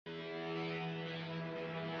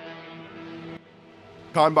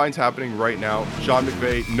Combine's happening right now. Sean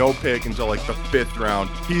McVay, no pick until like the 5th round.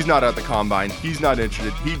 He's not at the combine. He's not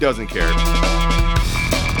interested. He doesn't care.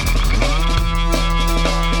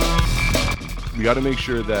 We got to make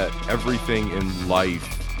sure that everything in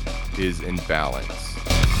life is in balance.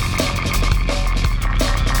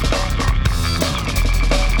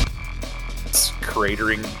 It's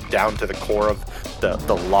cratering down to the core of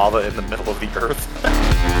the lava in the middle of the earth.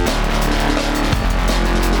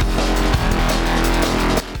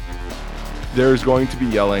 There's going to be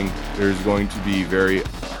yelling. There's going to be very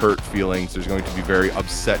hurt feelings. There's going to be very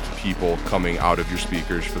upset people coming out of your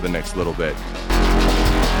speakers for the next little bit.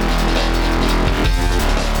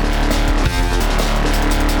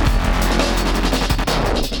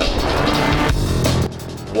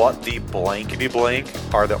 What the blankety blank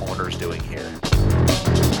are the owners doing here?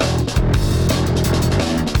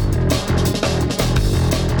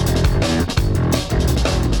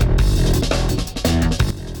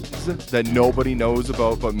 That nobody knows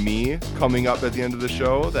about but me coming up at the end of the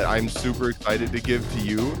show that I'm super excited to give to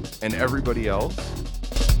you and everybody else.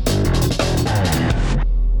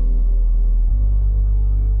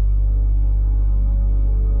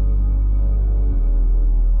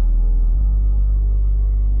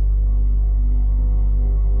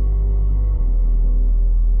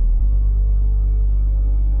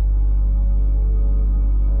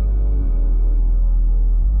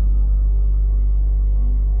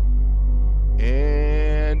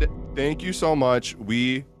 Thank you so much.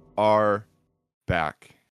 We are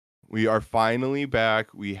back. We are finally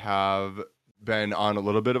back. We have been on a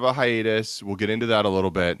little bit of a hiatus. We'll get into that a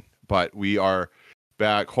little bit, but we are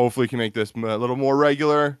back. Hopefully can make this a little more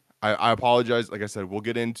regular. I apologize. Like I said, we'll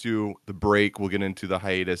get into the break. We'll get into the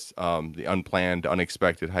hiatus, the unplanned,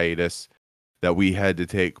 unexpected hiatus that we had to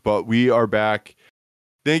take, but we are back.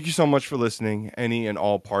 Thank you so much for listening, any and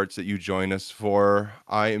all parts that you join us for.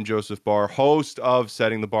 I am Joseph Barr, host of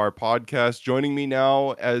Setting the Bar podcast. Joining me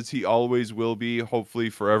now, as he always will be,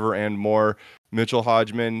 hopefully forever and more, Mitchell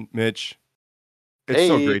Hodgman. Mitch, it's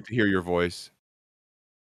so great to hear your voice.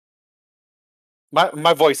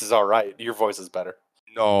 My voice is all right. Your voice is better.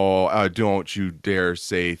 No, don't you dare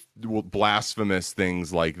say blasphemous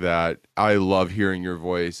things like that. I love hearing your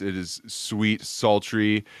voice. It is sweet,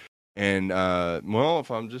 sultry. And, well, if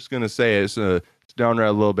I'm just going to say it, it's downright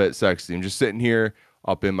a little bit sexy. I'm just sitting here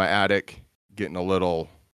up in my attic, getting a little,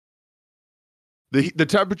 the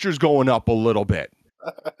temperature's going up a little bit.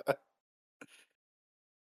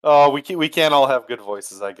 Oh, we can't all have good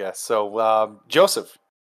voices, I guess. So, Joseph,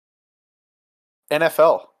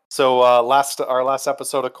 NFL. So, our last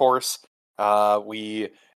episode, of course, we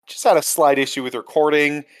just had a slight issue with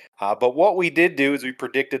recording. But what we did do is we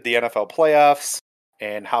predicted the NFL playoffs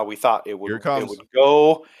and how we thought it would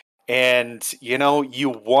go. And, you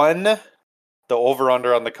won the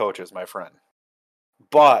over-under on the coaches, my friend.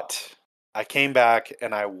 But I came back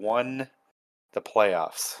and I won the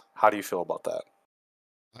playoffs. How do you feel about that?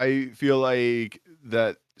 I feel like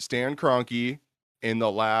that Stan Kroenke in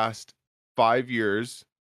the last 5 years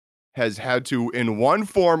has had to, in one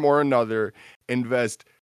form or another, invest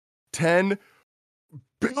 $10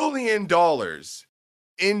 billion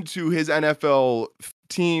into his NFL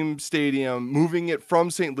team stadium, moving it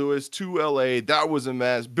from St. Louis to LA. That was a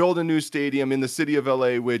mess. Build a new stadium in the city of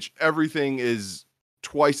LA, which everything is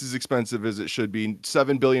twice as expensive as it should be.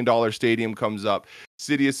 $7 billion stadium comes up.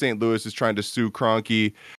 City of St. Louis is trying to sue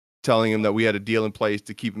Kroenke, telling him that we had a deal in place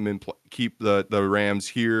to keep him keep the Rams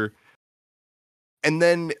here. And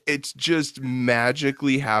then it's just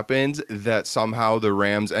magically happens that somehow the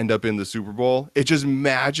Rams end up in the Super Bowl. It just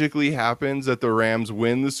magically happens that the Rams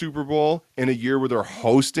win the Super Bowl in a year where they're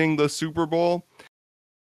hosting the Super Bowl.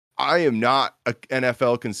 I am not an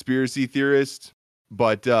NFL conspiracy theorist,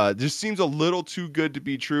 but this seems a little too good to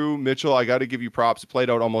be true. Mitchell, I got to give you props. It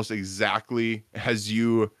played out almost exactly as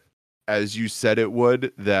you said it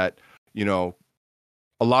would. That, a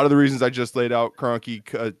lot of the reasons I just laid out,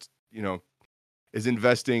 Kroenke, is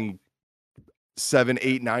investing $7,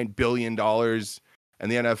 $8, $9 billion,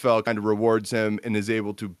 and the NFL kind of rewards him and is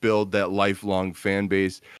able to build that lifelong fan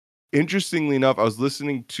base. Interestingly enough, I was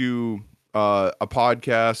listening to a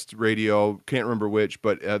podcast, radio, can't remember which,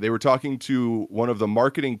 but they were talking to one of the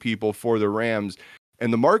marketing people for the Rams,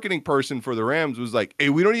 and the marketing person for the Rams was like, hey,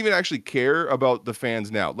 we don't even actually care about the fans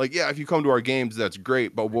now. Like, yeah, if you come to our games, that's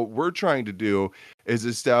great, but what we're trying to do is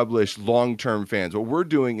establish long-term fans. What we're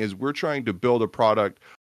doing is we're trying to build a product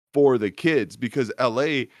for the kids, because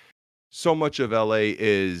LA, so much of LA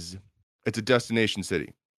it's a destination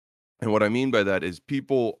city. And what I mean by that is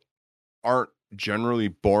people aren't generally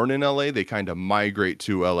born in LA. They kind of migrate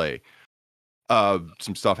to LA.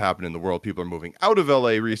 some stuff happened in the world. People are moving out of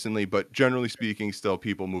LA recently, but generally speaking, still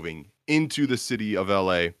people moving into the city of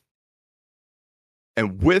LA.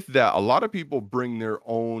 And with that, a lot of people bring their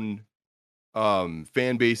own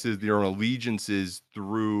fan bases, their own allegiances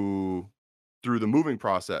through the moving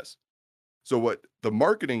process. So what the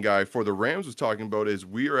marketing guy for the Rams was talking about is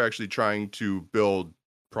we are actually trying to build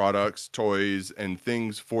products, toys, and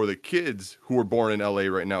things for the kids who are born in LA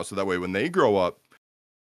right now. So that way when they grow up,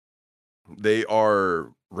 they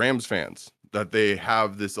are Rams fans, that they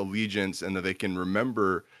have this allegiance and that they can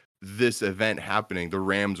remember this event happening, the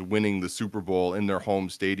Rams winning the Super Bowl in their home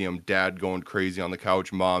stadium, dad going crazy on the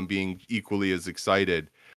couch, mom being equally as excited.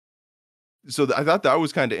 So I thought that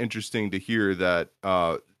was kind of interesting to hear that,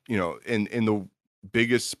 in the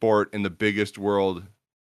biggest sport, in the biggest world,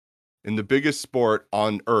 in the biggest sport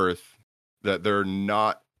on earth, that they're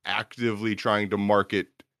not actively trying to market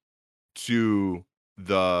to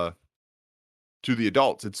the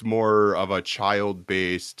adults. It's more of a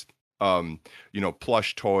child-based,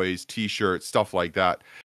 plush toys, t-shirts, stuff like that.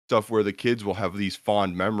 Stuff where the kids will have these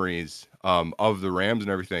fond memories of the Rams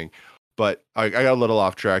and everything. But I got a little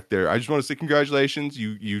off track there. I just want to say congratulations.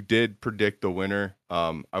 You did predict the winner.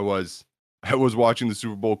 I was watching the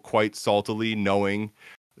Super Bowl quite saltily, knowing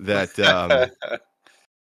that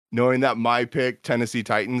my pick, Tennessee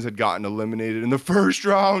Titans, had gotten eliminated in the first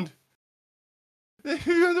round. In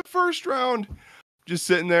the first round. Just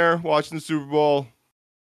sitting there watching the Super Bowl.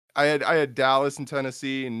 I had Dallas and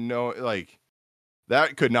Tennessee, and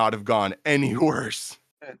that could not have gone any worse.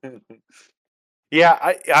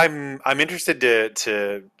 Yeah, I'm interested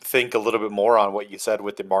to think a little bit more on what you said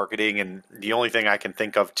with the marketing, and the only thing I can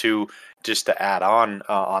think of too, just to add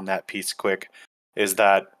on that piece quick, is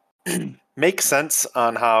that makes sense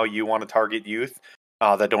on how you want to target youth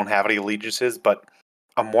that don't have any allegiances, but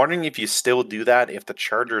I'm wondering if you still do that if the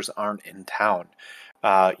Chargers aren't in town.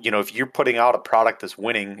 If you're putting out a product that's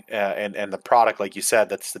winning, and the product, like you said,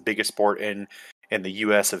 that's the biggest sport in the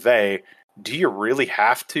U.S. of A. Do you really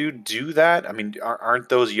have to do that? I mean, aren't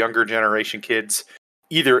those younger generation kids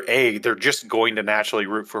either A, they're just going to naturally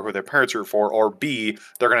root for who their parents root for, or B,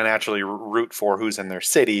 they're going to naturally root for who's in their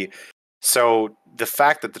city? So the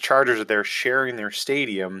fact that the Chargers are there sharing their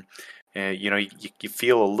stadium, you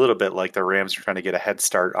feel a little bit like the Rams are trying to get a head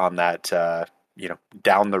start on that,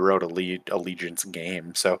 down the road allegiance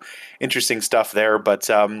game. So interesting stuff there. But,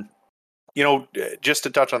 just to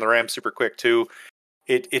touch on the Rams super quick too,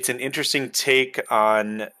 it's an interesting take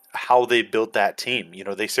on how they built that team.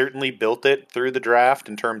 They certainly built it through the draft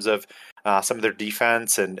in terms of some of their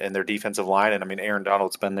defense and their defensive line. And I mean, Aaron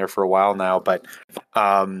Donald's been there for a while now, but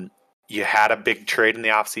you had a big trade in the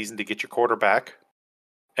offseason to get your quarterback.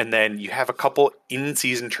 And then you have a couple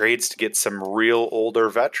in-season trades to get some real older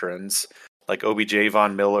veterans like OBJ,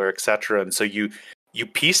 Von Miller, etc. And so you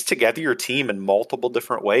piece together your team in multiple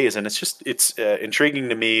different ways, and it's intriguing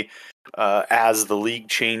to me as the league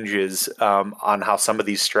changes on how some of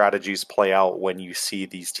these strategies play out when you see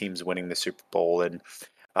these teams winning the Super Bowl. And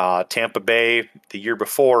Tampa Bay, the year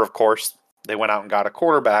before, of course, they went out and got a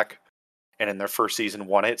quarterback, and in their first season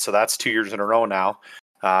won it. So that's 2 years in a row now.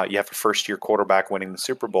 You have a first-year quarterback winning the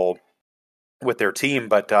Super Bowl with their team.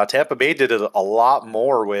 But Tampa Bay did it a lot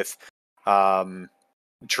more with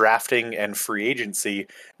drafting and free agency,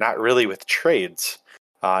 not really with trades.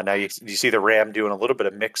 Now you see the Ram doing a little bit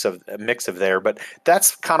of mix of there, but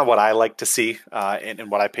that's kind of what I like to see,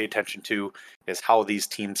 and what I pay attention to is how these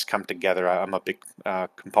teams come together. I'm a big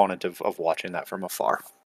component of watching that from afar.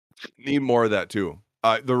 Need more of that too.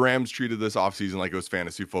 The Rams treated this offseason like it was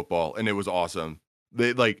fantasy football, and it was awesome.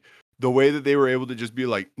 They the way that they were able to just be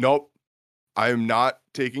like, nope, I am not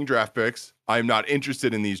taking draft picks. I am not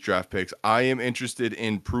interested in these draft picks. I am interested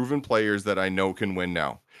in proven players that I know can win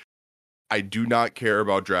now. I do not care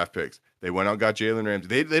about draft picks. They went out and got Jalen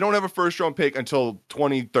Ramsey. They don't have a first round pick until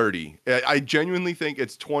 2030. I genuinely think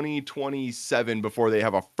it's 2027 before they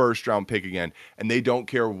have a first round pick again. And they don't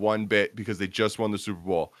care one bit because they just won the Super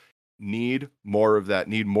Bowl. Need more of that.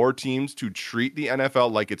 Need more teams to treat the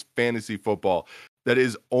NFL like it's fantasy football. That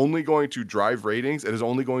is only going to drive ratings. It is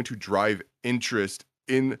only going to drive interest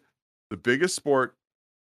in the biggest sport,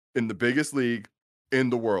 in the biggest league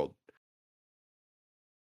in the world.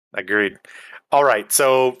 Agreed. All right,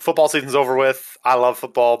 so football season's over with. I love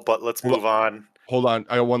football, but let's move on. Hold on.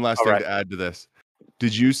 I got one last thing to add to this.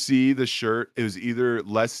 Did you see the shirt? It was either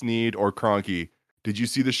Les Snead or Kroenke. Did you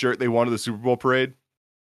see the shirt they won at the Super Bowl parade?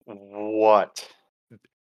 What?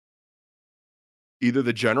 Either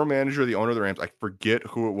the general manager or the owner of the Rams. I forget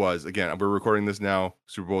who it was. Again, we're recording this now.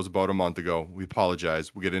 Super Bowl was about a month ago. We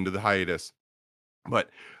apologize. We'll get into the hiatus. But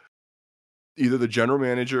either the general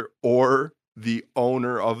manager or the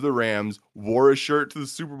owner of the Rams, wore a shirt to the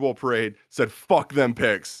Super Bowl parade, said, "Fuck them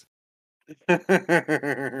picks."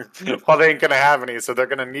 Well, they ain't gonna have any, so they're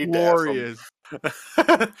gonna need to F Glorious.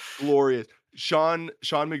 them. Glorious. Sean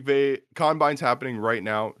McVay, combine's happening right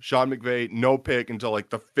now. Sean McVay, no pick until like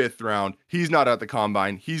the 5th round. He's not at the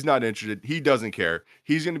combine. He's not interested. He doesn't care.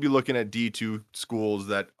 He's going to be looking at D2 schools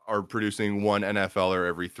that are producing one NFLer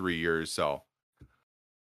every 3 years. So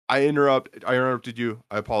I interrupted you.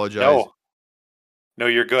 I apologize. No,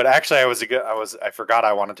 you're good. Actually, I forgot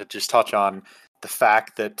I wanted to just touch on the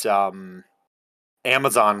fact that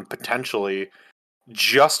Amazon potentially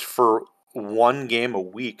just for one game a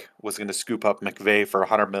week was going to scoop up McVay for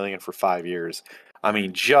 $100 million for 5 years. I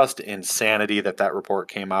mean, just insanity that report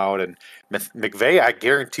came out, and McVay, I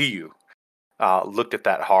guarantee you, looked at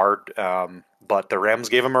that hard. But the Rams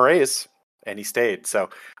gave him a raise, and he stayed. So,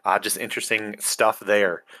 just interesting stuff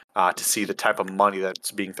there to see the type of money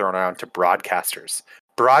that's being thrown around to broadcasters.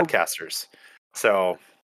 So,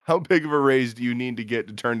 How big of a raise do you need to get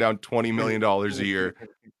to turn down $20 million a year?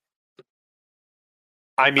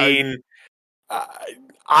 I mean,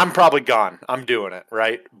 I'm probably gone. I'm doing it,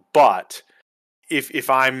 right? But if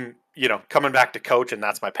I'm coming back to coach and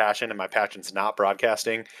that's my passion and my passion's not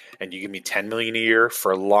broadcasting, and you give me 10 million a year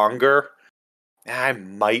for longer, I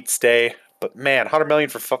might stay. But man, 100 million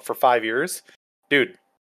for 5 years, dude,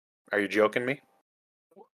 are you joking me?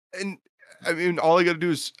 And I mean, all I got to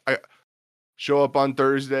do is show up on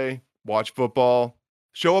Thursday, watch football,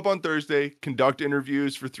 show up on Thursday, conduct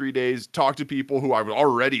interviews for 3 days, talk to people who I've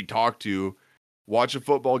already talked to, watch a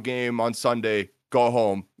football game on Sunday, go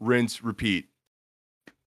home, rinse, repeat.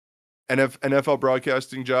 NFL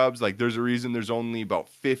broadcasting jobs, like there's a reason there's only about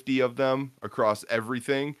 50 of them across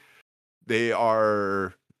everything.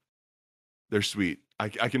 They're sweet. I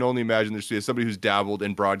can only imagine they're sweet. As somebody who's dabbled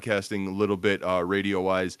in broadcasting a little bit radio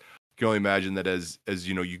wise, I can only imagine that as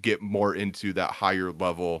you get more into that higher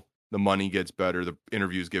level, the money gets better, the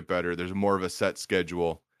interviews get better. There's more of a set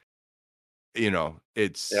schedule.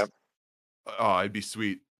 It's Yep. It'd be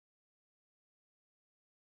sweet.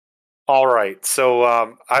 All right, so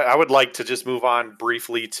I would like to just move on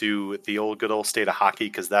briefly to the good old state of hockey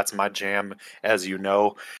because that's my jam, as you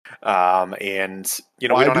know. And we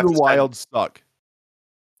Why don't do have the to spend. Wild suck?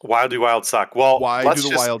 Why do Wild suck? Well, Why do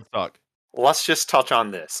the Wild suck? let's just touch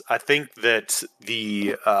on this. I think that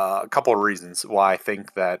the couple of reasons why I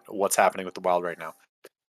think that what's happening with the Wild right now.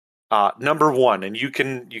 Number one, and you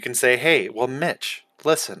can say, hey, well, Mitch,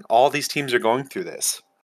 listen, all these teams are going through this.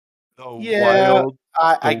 The Yeah, Wild,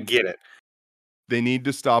 I get it. they need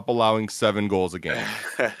to stop allowing 7 goals a game.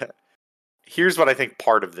 Here's what I think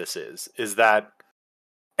part of this is that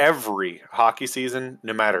every hockey season,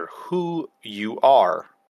 no matter who you are,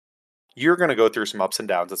 you're going to go through some ups and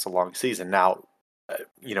downs. It's a long season. Now,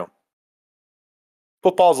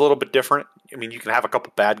 football is a little bit different. I mean, you can have a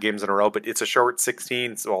couple bad games in a row, but it's a short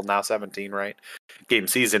 16, well, now 17, right? Game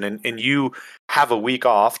season. And you have a week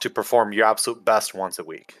off to perform your absolute best once a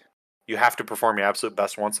week. You have to perform your absolute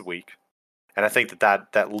best once a week. And I think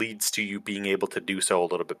that leads to you being able to do so a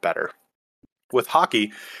little bit better. With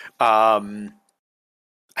hockey, I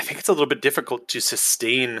think it's a little bit difficult to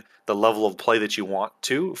sustain the level of play that you want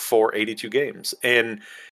to for 82 games. And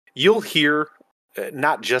you'll hear,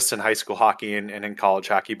 not just in high school hockey and in college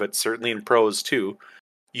hockey, but certainly in pros too,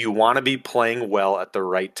 you want to be playing well at the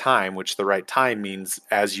right time, which the right time means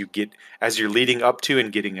as you're leading up to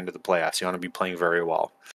and getting into the playoffs, you want to be playing very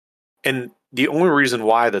well. And the only reason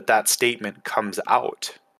why that statement comes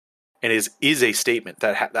out and is a statement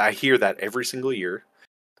that I hear that every single year.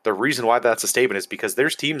 The reason why that's a statement is because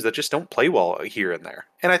there's teams that just don't play well here and there.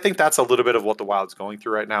 And I think that's a little bit of what the Wild's going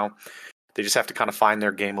through right now. They just have to kind of find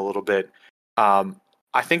their game a little bit. I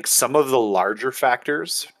think some of the larger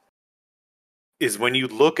factors is when you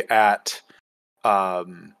look at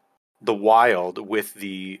the Wild with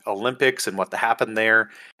the Olympics and what happened there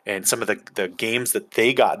and some of the games that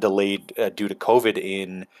they got delayed due to COVID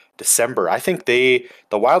in December. I think the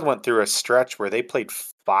Wild went through a stretch where they played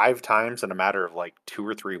 5 times in a matter of like 2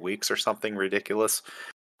 or 3 weeks or something ridiculous.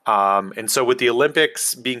 And so with the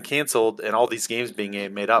Olympics being canceled and all these games being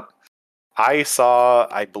made up,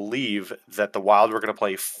 I believe that the Wild were going to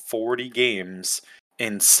play 40 games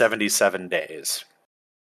in 77 days.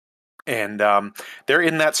 And they're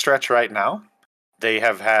in that stretch right now. They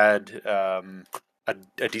have had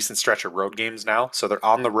a decent stretch of road games now. So they're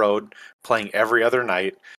on the road playing every other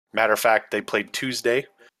night. Matter of fact, they played Tuesday.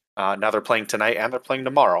 Now they're playing tonight and they're playing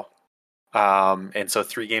tomorrow. And so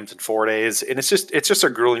 3 games in 4 days. And it's just a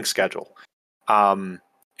grueling schedule. And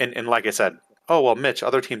like I said, oh, well, Mitch,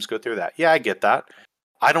 other teams go through that. Yeah, I get that.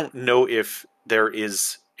 I don't know if there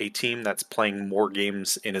is a team that's playing more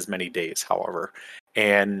games in as many days, however.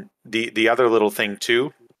 And the other little thing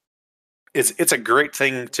too is it's a great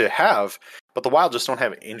thing to have, but the Wild just don't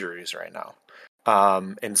have injuries right now.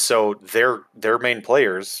 And so their main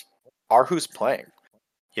players are who's playing.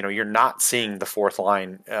 You're not seeing the fourth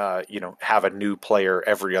line, have a new player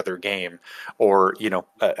every other game, or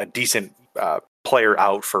a decent player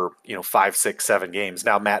out for 5, 6, 7 games.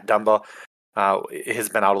 Now Matt Dumba has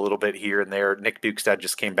been out a little bit here and there. Nick Bukestad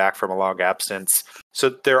just came back from a long absence, so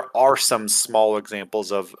there are some small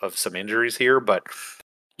examples of some injuries here, but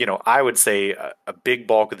I would say a big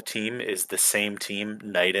bulk of the team is the same team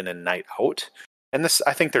night in and night out. And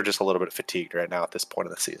I think they're just a little bit fatigued right now at this point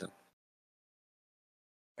of the season.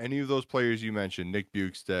 Any of those players you mentioned, Nick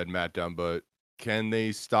Bukestad, Matt Dumba, can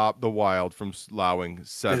they stop the Wild from allowing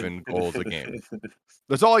 7 goals a game?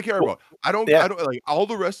 That's all I care about. I don't like all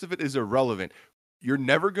the rest of it is irrelevant. You're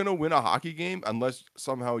never gonna win a hockey game unless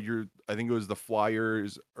somehow I think it was the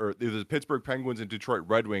Flyers or it was the Pittsburgh Penguins and Detroit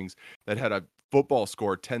Red Wings that had a football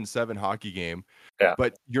score 10-7 hockey game. Yeah.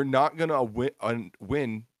 But you're not gonna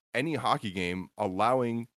win any hockey game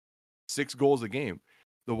allowing 6 goals a game.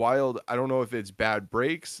 The Wild, I don't know if it's bad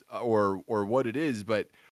breaks or what it is, but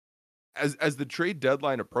as the trade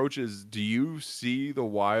deadline approaches, do you see the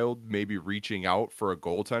Wild maybe reaching out for a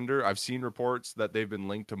goaltender? I've seen reports that they've been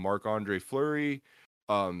linked to Marc-Andre Fleury.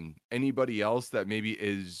 Anybody else that maybe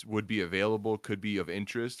would be available could be of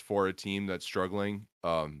interest for a team that's struggling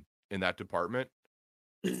in that department?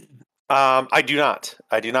 I do not.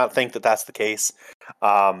 I do not think that that's the case.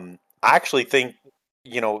 I actually think,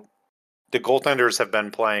 the goaltenders have been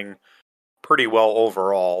playing pretty well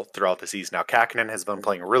overall throughout the season. Now, Kakinen has been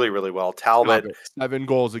playing really, really well. Talbot, 7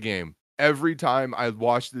 goals a game. Every time I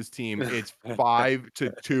watch this team, it's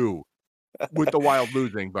 5-2 with the Wild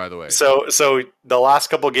losing, by the way. So the last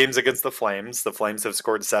couple of games against the Flames have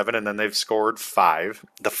scored 7 and then they've scored 5.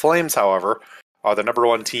 The Flames, however, are the number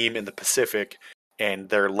 1 team in the Pacific, and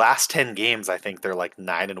their last 10 games, I think they're like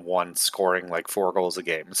 9-1, scoring like 4 goals a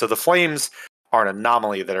game. So the Flames are an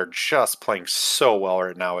anomaly that are just playing so well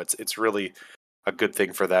right now. It's really a good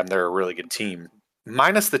thing for them. They're a really good team.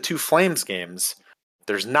 Minus the 2 Flames games,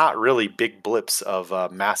 there's not really big blips of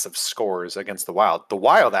massive scores against the Wild. The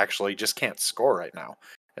Wild actually just can't score right now.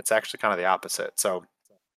 It's actually kind of the opposite. So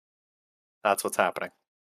that's what's happening.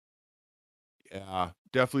 Yeah,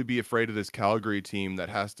 definitely be afraid of this Calgary team that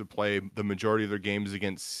has to play the majority of their games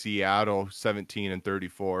against Seattle,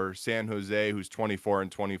 17-34, San Jose, who's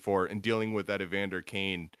 24-24, and dealing with that Evander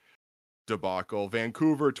Kane debacle.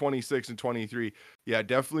 Vancouver, 26-23. Yeah,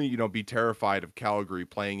 definitely, be terrified of Calgary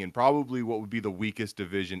playing in probably what would be the weakest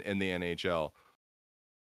division in the NHL.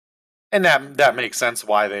 And that makes sense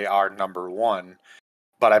why they are number 1.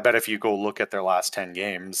 But I bet if you go look at their last 10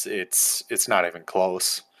 games, it's not even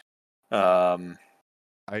close.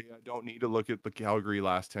 I don't need to look at the Calgary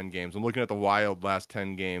last 10 games. I'm looking at the Wild last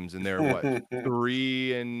 10 games, and they're what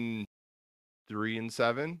 3-7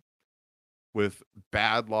 with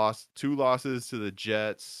bad 2 losses to the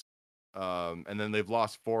Jets, and then they've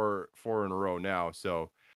lost four in a row now.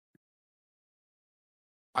 So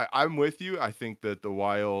I'm with you. I think that the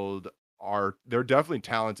Wild they're definitely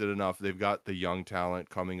talented enough. They've got the young talent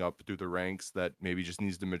coming up through the ranks that maybe just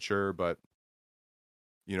needs to mature, but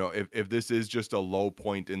if this is just a low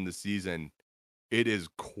point in the season, it is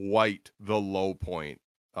quite the low point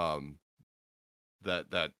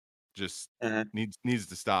that just needs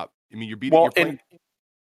to stop. I mean, you're playing.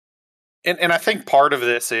 And I think part of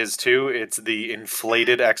this is too, it's the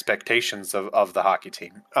inflated expectations of the hockey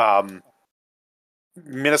team.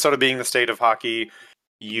 Minnesota being the state of hockey,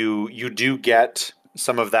 you do get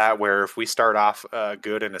some of that where if we start off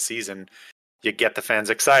good in a season, you get the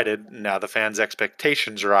fans excited. Now the fans'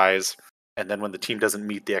 expectations rise, and then when the team doesn't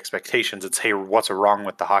meet the expectations, it's, hey, what's wrong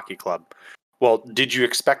with the hockey club? Well, did you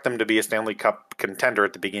expect them to be a Stanley Cup contender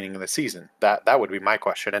at the beginning of the season? That would be my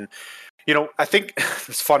question. And I think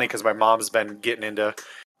it's funny because my mom's been getting into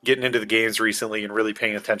the games recently and really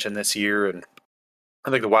paying attention this year. And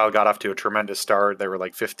I think the Wild got off to a tremendous start. They were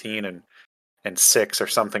like 15-6 or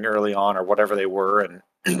something early on, or whatever they were. And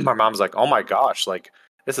my mom's like, "Oh my gosh, like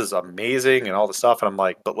this is amazing," and all the stuff. And I'm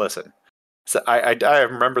like, "But listen." So I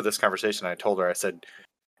remember this conversation. I told her, I said,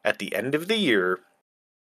 at the end of the year,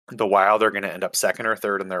 the Wild are going to end up second or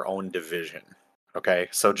third in their own division. Okay,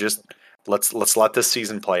 so just let's let this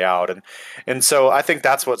season play out. And so I think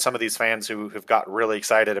that's what some of these fans who have got really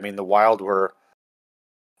excited. I mean, the Wild were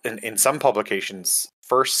in some publications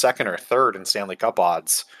first, second, or third in Stanley Cup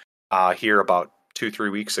odds here about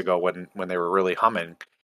 2-3 weeks ago when they were really humming.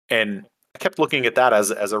 And I kept looking at that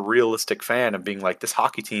as a realistic fan and being like, this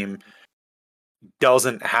hockey team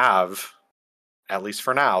doesn't have, at least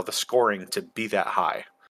for now, the scoring to be that high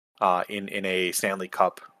in a Stanley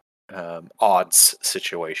Cup odds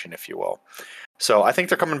situation, if you will. So I think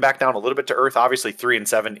they're coming back down a little bit to earth. Obviously,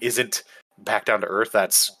 3-7 isn't back down to earth.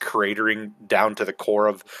 That's cratering down to the core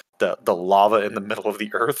of the lava in the middle of the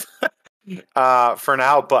earth for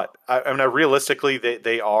now. But I mean, realistically,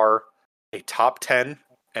 they are a top 10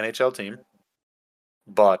 NHL team,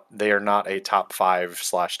 but they are not a top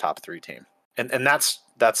 5/top 3 team, and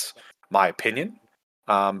that's my opinion.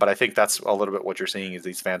 But I think that's a little bit what you're seeing is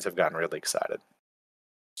these fans have gotten really excited.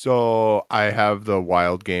 So I have the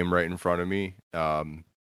Wild game right in front of me.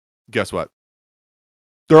 Guess what?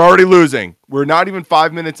 They're already losing. We're not even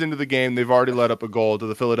 5 minutes into the game. They've already let up a goal to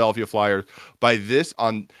the Philadelphia Flyers. By this,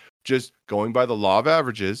 on just going by the law of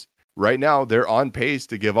averages, right now they're on pace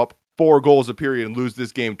to give up 4 goals a period and lose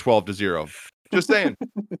this game 12-0. Just saying.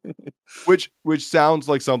 Which sounds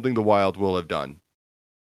like something the Wild will have done.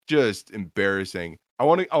 Just embarrassing. I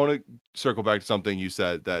want to circle back to something you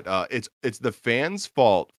said that it's the fans'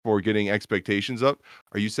 fault for getting expectations up.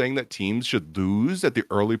 Are you saying that teams should lose at the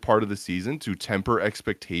early part of the season to temper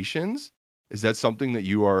expectations? Is that something that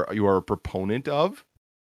you are a proponent of?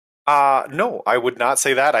 No, I would not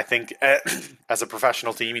say that. I think as a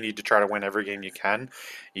professional team, you need to try to win every game you can.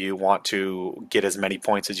 You want to get as many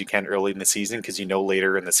points as you can early in the season because you know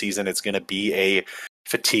later in the season it's going to be a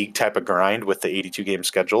fatigue type of grind with the 82 game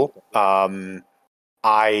schedule.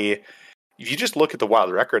 I if you just look at the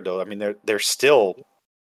Wild record though, I mean they're still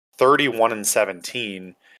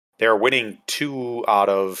 31-17. They're winning two out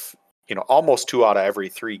of almost two out of every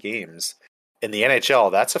 3 games in the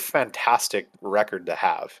NHL. That's a fantastic record to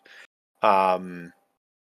have. Um,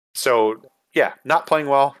 so yeah, not playing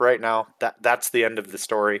well right now. That's the end of the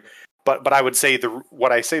story. But I would say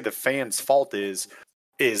what I say the fans' fault is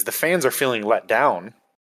the fans are feeling let down.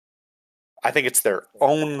 I think it's their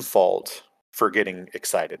own fault for getting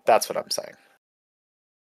excited. That's what I'm saying.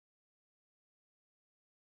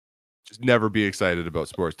 Just never be excited about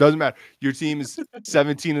sports. Doesn't matter. Your team is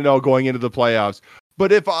 17-0 going into the playoffs.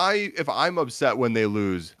 But if I'm upset when they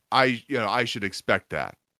lose, I should expect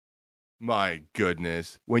that. My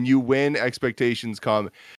goodness. When you win, expectations come.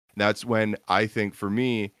 That's when I think for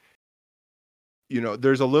me,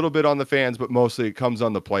 there's a little bit on the fans, but mostly it comes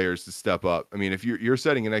on the players to step up. I mean, if you're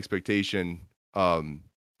setting an expectation,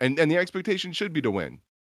 and the expectation should be to win.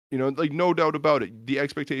 Like no doubt about it. The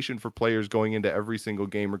expectation for players going into every single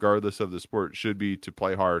game, regardless of the sport, should be to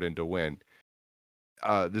play hard and to win.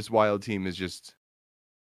 This Wild team is just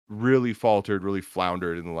really faltered, really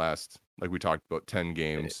floundered in the last, like we talked about, 10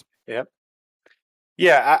 games. Yep.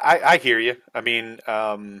 Yeah, I hear you. I mean,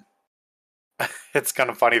 it's kind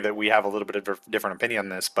of funny that we have a little bit of a different opinion on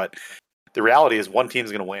this, but the reality is one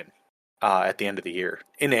team's going to win at the end of the year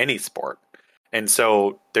in any sport. And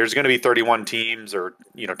so there's going to be 31 teams or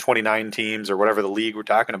 29 teams or whatever the league we're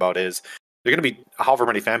talking about is. They're going to be however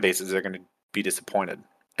many fan bases they're going to be disappointed,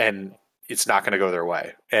 and it's not going to go their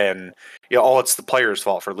way. And it's the players'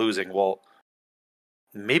 fault for losing. Well,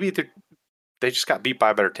 maybe they just got beat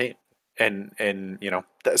by a better team, and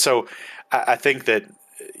so I think that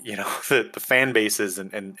the fan bases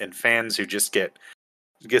and fans who just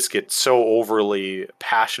get so overly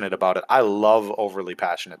passionate about it. I love overly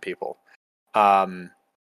passionate people. Um,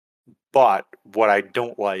 but what I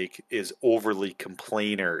don't like is overly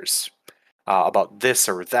complainers about this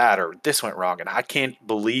or that or this went wrong and I can't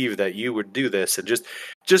believe that you would do this and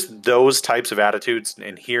just those types of attitudes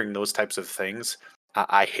and hearing those types of things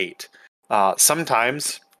I hate.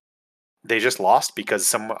 Sometimes they just lost because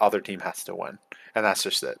some other team has to win, and that's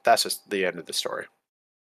just it. That's just the end of the story.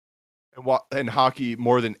 And hockey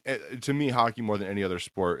to me, hockey more than any other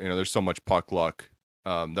sport, there's so much puck luck.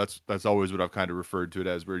 That's always what I've kind of referred to it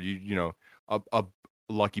as, where a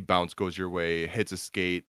lucky bounce goes your way, hits a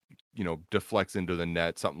skate, deflects into the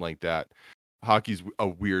net, something like that. Hockey's a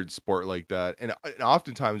weird sport like that, and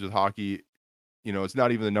oftentimes with hockey, it's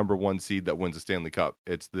not even the number one seed that wins the Stanley Cup.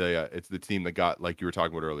 It's the team that got, like you were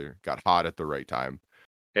talking about earlier, got hot at the right time.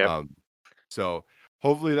 Yep. So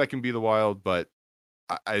hopefully that can be the Wild, but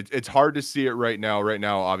it's hard to see it right now. Right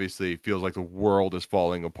now, obviously, it feels like the world is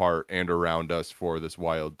falling apart and around us for this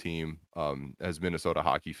Wild team, as Minnesota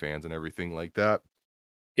hockey fans and everything like that.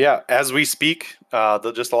 Yeah, as we speak,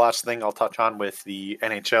 just the last thing I'll touch on with the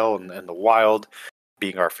NHL and the Wild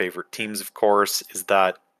being our favorite teams, of course, is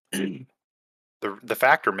that the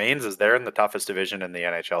fact remains is they're in the toughest division in the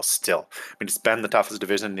NHL still. I mean, it's been the toughest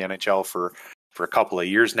division in the NHL for a couple of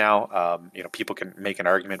years now. People can make an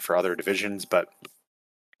argument for other divisions, but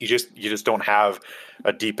you just don't have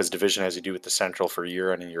a deep as division as you do with the Central for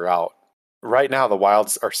year in and year out. Right now, the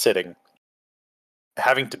Wilds are sitting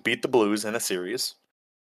having to beat the Blues in a series,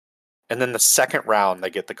 and then the second round they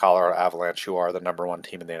get the Colorado Avalanche, who are the number one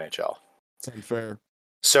team in the NHL. It's unfair.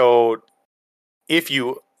 So if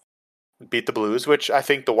you beat the Blues, which I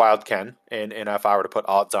think the Wild can, and if I were to put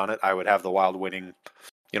odds on it, I would have the Wild winning,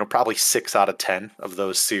 probably 6 out of 10 of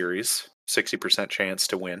those series, 60% chance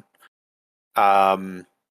to win.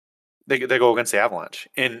 They go against the Avalanche,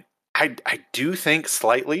 and I do think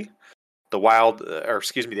slightly the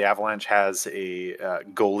Avalanche has a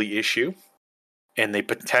goalie issue, and they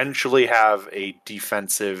potentially have a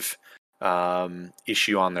defensive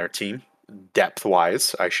issue on their team, depth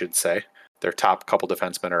wise, I should say. Their top couple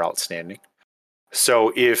defensemen are outstanding.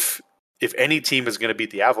 So if any team is going to beat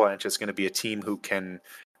the Avalanche, it's going to be a team who can,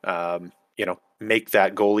 make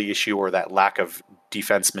that goalie issue or that lack of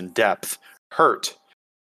defenseman depth hurt.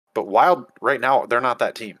 But Wild right now, they're not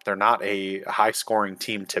that team. They're not a high scoring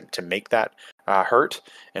team to make that hurt.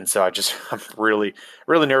 And so I'm really,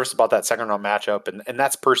 really nervous about that second round matchup. And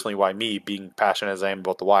that's personally why me being passionate as I am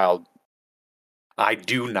about the Wild, I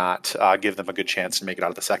do not give them a good chance to make it out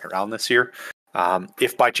of the second round this year.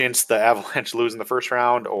 If by chance the Avalanche lose in the first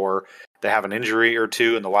round or they have an injury or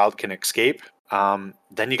two and the Wild can escape,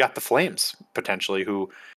 then you got the Flames potentially, who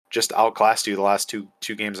just outclassed you the last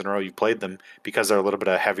two games in a row you played them, because they're a little bit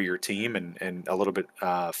a heavier team and a little bit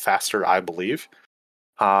faster, I believe.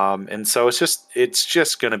 And so it's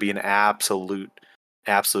just going to be an absolute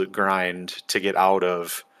grind to get out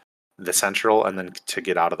of the Central and then to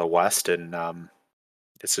get out of the West, and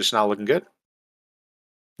it's just not looking good.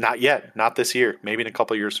 Not yet, not this year. Maybe in a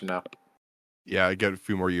couple of years from now. Yeah, I get a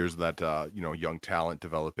few more years of that, young talent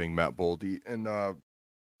developing, Matt Boldy, and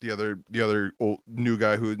the other old new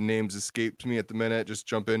guy whose names escaped me at the minute. Just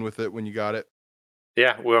jump in with it when you got it.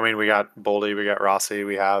 Yeah, well, I mean, we got Boldy, we got Rossi,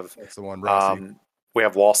 That's the one, Rossi. We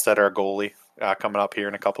have Wallstedt, our goalie, coming up here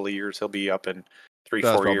in a couple of years. He'll be up in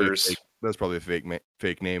 3-4 years. That's probably a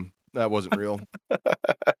fake name. That wasn't real.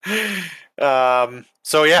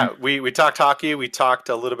 So yeah, we talked hockey. We talked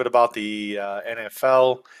a little bit about the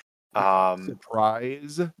NFL.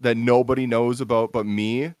 Surprise that nobody knows about but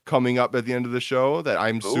me coming up at the end of the show that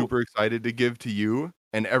I'm super excited to give to you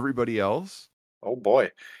and everybody else. Oh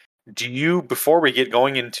boy. Before we get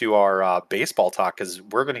going into our baseball talk, because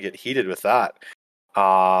we're going to get heated with that,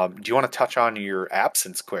 do you want to touch on your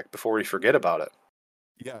absence quick before we forget about it?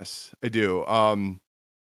 Yes, I do.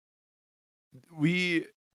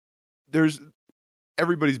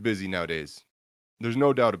 Everybody's busy nowadays. There's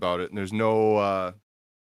no doubt about it. And there's no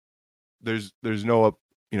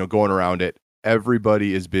going around it.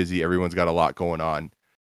 Everybody is busy. Everyone's got a lot going on.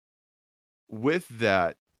 With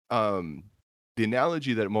that, the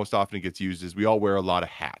analogy that most often gets used is we all wear a lot of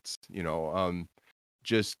hats,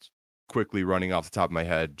 just quickly running off the top of my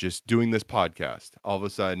head, just doing this podcast. All of a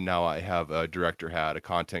sudden now I have a director hat, a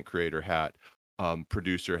content creator hat,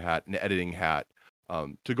 producer hat, an editing hat,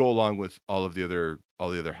 to go along with all the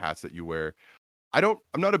other hats that you wear. I'm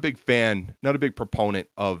not a big fan, not a big proponent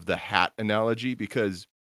of the hat analogy, because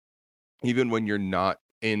even when you're not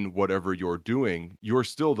in whatever you're doing, you're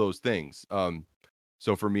still those things.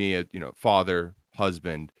 So for me, father,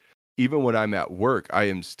 husband, even when I'm at work, I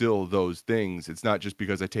am still those things. It's not just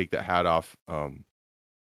because I take that hat off, I'm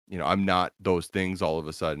not those things all of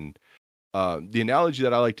a sudden. The analogy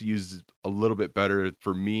that I like to use a little bit better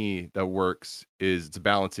for me that works is it's a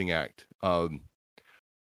balancing act.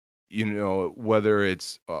 Whether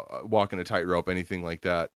it's walking a tightrope, anything like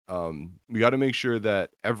that, we got to make sure that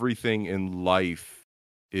everything in life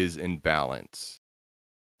is in balance.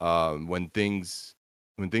 When things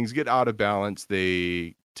get out of balance,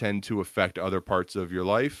 they tend to affect other parts of your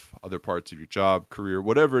life, other parts of your job, career,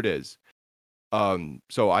 whatever it is.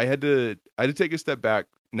 So I had to take a step back,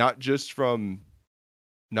 not just from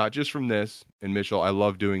this. And Mitchell, I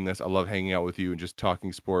love doing this. I love hanging out with you and just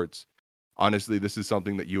talking sports. Honestly, this is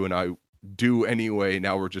something that you and I do anyway.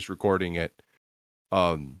 Now we're just recording it.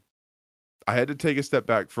 I had to take a step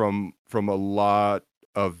back from a lot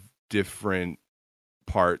of different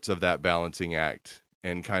parts of that balancing act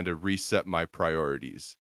and kind of reset my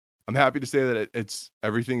priorities. I'm happy to say that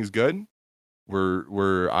everything is good.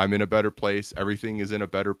 I'm in a better place. Everything is in a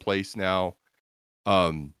better place now.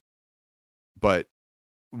 But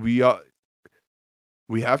we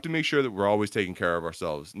have to make sure that we're always taking care of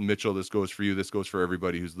ourselves. Mitchell, this goes for you. This goes for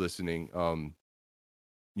everybody who's listening.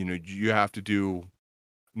 You have to do.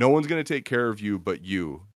 No one's going to take care of you but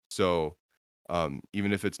you. So,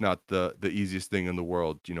 even if it's not the easiest thing in the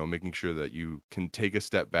world, making sure that you can take a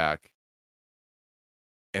step back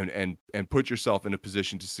and put yourself in a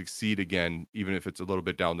position to succeed again, even if it's a little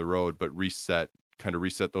bit down the road, but reset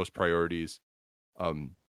those priorities.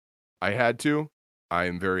 I had to. I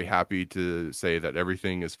am very happy to say that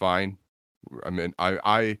everything is fine. I mean,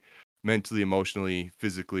 I mentally, emotionally,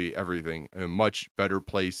 physically, everything in a much better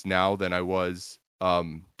place now than I was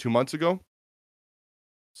 2 months ago.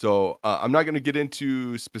 So I'm not going to get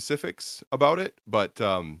into specifics about it, but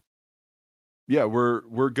yeah,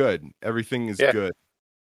 we're good. Everything is Yeah. good.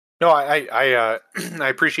 No, I I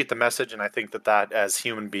appreciate the message, and I think that as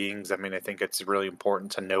human beings, I mean, I think it's really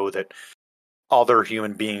important to know that other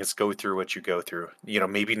human beings go through what you go through. You know,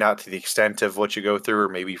 maybe not to the extent of what you go through, or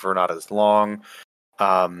maybe for not as long.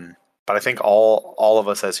 But I think all of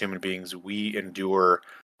us as human beings, we endure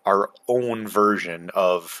our own version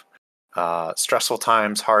of stressful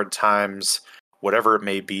times, hard times, whatever it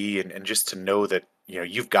may be, and just to know that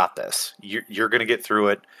you've got this. You're going to get through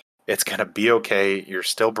it. It's going to be okay. You're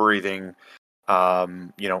still breathing.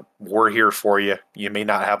 We're here for you. You may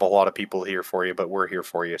not have a lot of people here for you, but we're here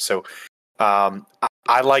for you. So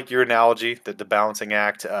I like your analogy that the balancing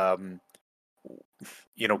act. Kind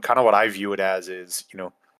of what I view it as is,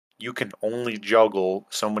 you can only juggle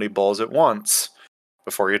so many balls at once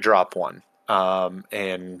before you drop one.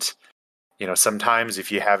 And sometimes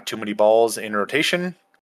if you have too many balls in rotation,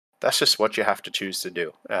 that's just what you have to choose to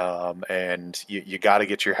do. And you got to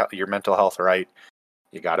get your mental health right.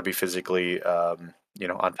 You got to be physically, on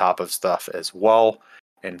top of stuff as well.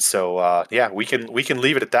 And so, yeah, we can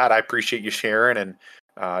leave it at that. I appreciate you sharing and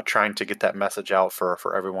trying to get that message out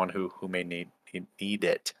for everyone who may need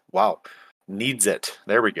it. Wow, needs it.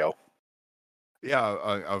 There we go. Yeah,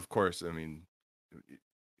 of course. I mean,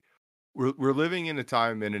 we're living in a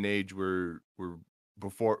time in an age where we're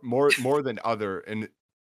before more than other, and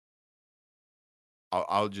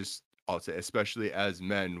I'll say, especially as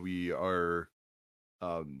men, we are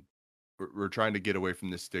um we're trying to get away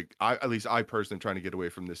from this stigma. At least I personally am trying to get away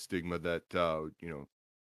from this stigma that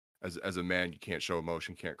as a man you can't show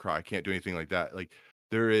emotion, can't cry, can't do anything like that. Like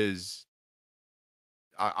there is,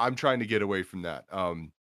 I'm trying to get away from that.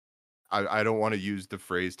 I don't want to use the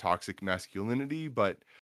phrase toxic masculinity, but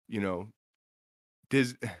you know,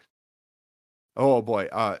 Dis oh boy,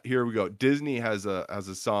 here we go. Disney has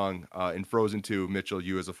a song in Frozen 2. Mitchell,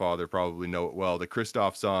 you as a father probably know it well. The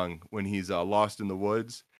Kristoff song when he's lost in the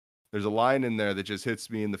woods. There's a line in there that just hits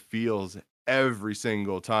me in the feels every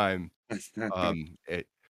single time.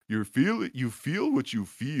 You feel what you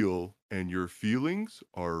feel, and your feelings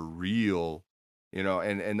are real.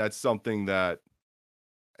 And that's something that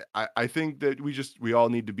I think that we all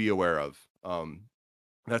need to be aware of.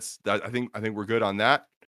 That's that. I think we're good on that.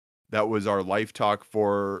 That was our life talk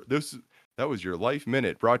for this. That was your life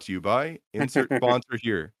minute brought to you by insert sponsor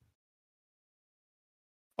here.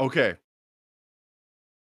 Okay.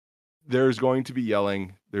 There's going to be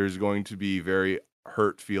yelling. There's going to be very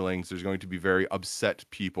hurt feelings. There's going to be very upset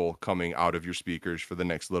people coming out of your speakers for the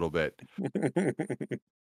next little bit.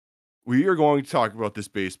 We are going to talk about this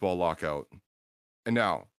baseball lockout. And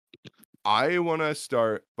now, I want to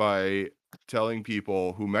start by telling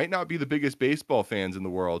people who might not be the biggest baseball fans in the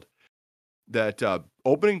world that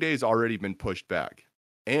opening day has already been pushed back.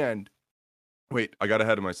 And wait, I got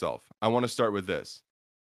ahead of myself. I want to start with this.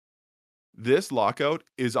 This lockout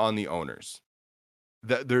is on the owners.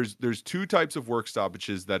 That there's two types of work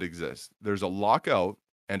stoppages that exist. There's a lockout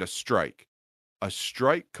and a strike. A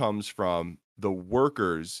strike comes from the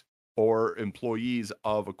workers or employees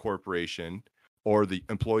of a corporation or the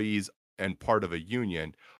employees and part of a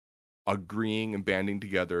union agreeing and banding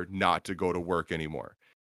together not to go to work anymore.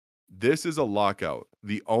 This is a lockout.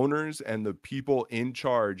 The owners and the people in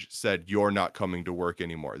charge said, you're not coming to work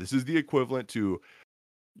anymore. This is the equivalent to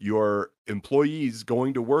your employees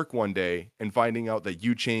going to work one day and finding out that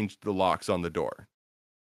you changed the locks on the door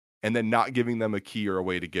and then not giving them a key or a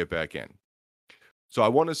way to get back in. So I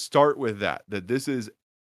want to start with that this is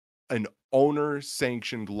an owner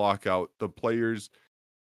sanctioned lockout. The players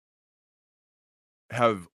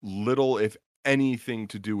have little, if anything,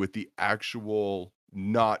 to do with the actual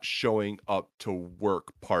not showing up to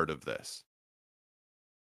work part of this.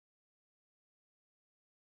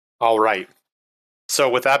 All right. So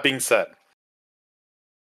with that being said,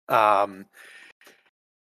 um,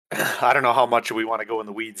 I don't know how much we want to go in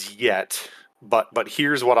the weeds yet, but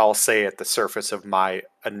here's what I'll say at the surface of my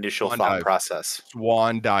initial Swan thought dive. process.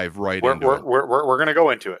 Swan dive right We're into we're it. we're going to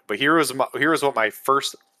go into it, but here's what my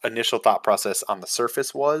first initial thought process on the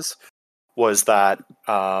surface was that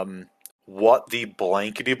what the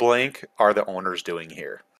blankety blank are the owners doing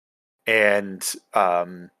here? And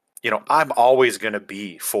I'm always going to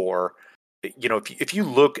be for, if you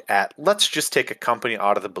look at, let's just take a company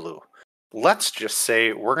out of the blue. Let's just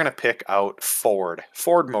say we're going to pick out Ford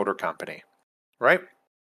Motor Company, right?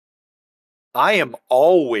 I am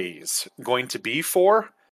always going to be for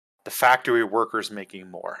the factory workers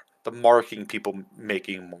making more, the marketing people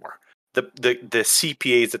making more, the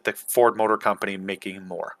CPAs at the Ford Motor Company making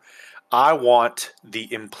more. I want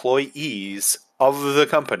the employees of the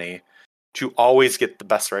company to always get the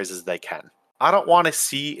best raises they can. I don't want to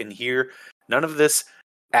see and hear none of this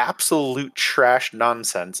absolute trash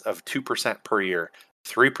nonsense of 2% per year,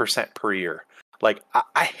 3% per year. Like,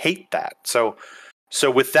 I hate that. So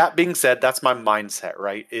with that being said, that's my mindset,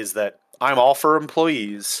 right? Is that I'm all for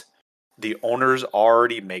employees. The owners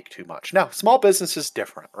already make too much. Now, small business is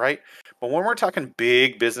different, right? But when we're talking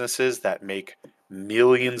big businesses that make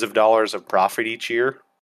millions of dollars of profit each year,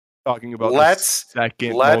 Talking about the let's second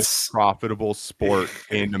most let's profitable sport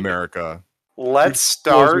in America. let's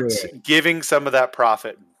Which blows me start away. giving some of that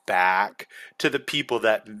profit back to the people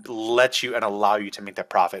that let you and allow you to make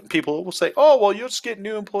that profit. And people will say, "Oh, well, you'll just get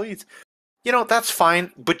new employees." That's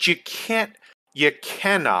fine, but you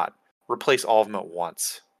cannot replace all of them at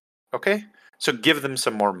once. Okay? So give them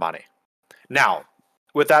some more money. Now,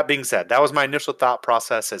 with that being said, that was my initial thought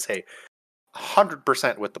process is, hey,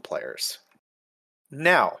 100% with the players.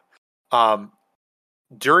 Now, um,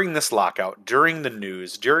 during this lockout, during the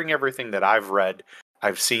news, during everything that I've read,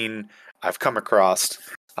 I've seen, I've come across,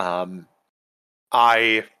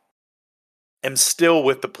 I am still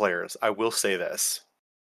with the players. I will say this.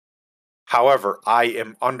 However, I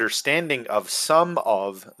am understanding of some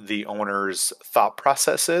of the owners' thought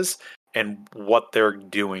processes and what they're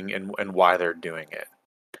doing and why they're doing it.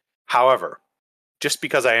 However, just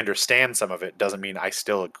because I understand some of it doesn't mean I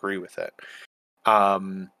still agree with it.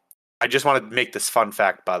 I just want to make this fun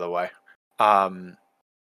fact, by the way.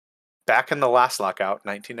 Back in the last lockout,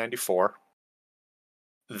 1994,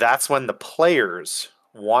 that's when the players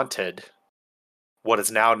wanted what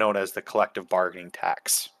is now known as the collective bargaining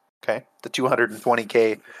tax. Okay, the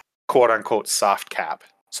 220K quote unquote soft cap.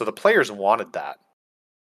 So the players wanted that.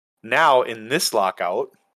 Now in this lockout,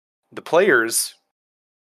 the players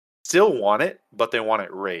still want it, but they want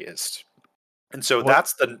it raised. And so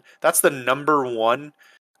What that's the number one,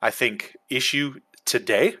 I think, issue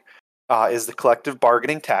today is the collective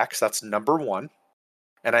bargaining tax. That's number one,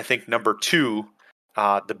 and I think number two,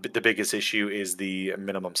 the biggest issue is the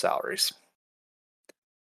minimum salaries.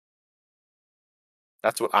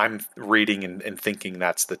 That's what I'm reading and thinking.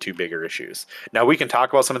 That's the two bigger issues. Now we can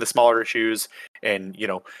talk about some of the smaller issues and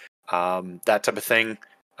that type of thing.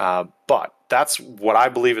 But that's what I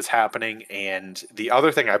believe is happening. And the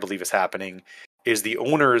other thing I believe is happening is the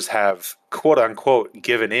owners have quote unquote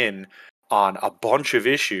given in on a bunch of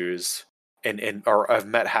issues and or have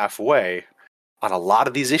met halfway on a lot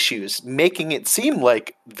of these issues, making it seem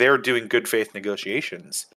like they're doing good faith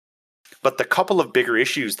negotiations. But the couple of bigger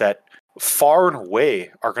issues that far and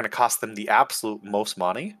away are going to cost them the absolute most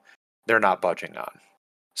money, they're not budging on.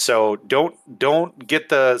 So don't get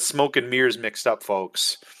the smoke and mirrors mixed up,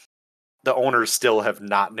 folks. The owners still have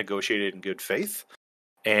not negotiated in good faith,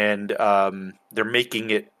 and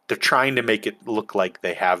they're trying to make it look like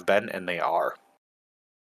they have been, and they are.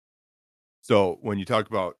 So when you talk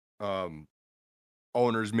about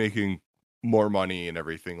owners making more money and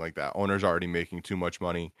everything like that, owners already making too much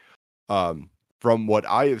money. From what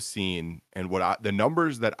I have seen and the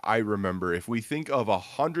numbers that I remember, if we think of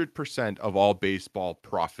 100% of all baseball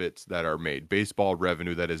profits that are made, baseball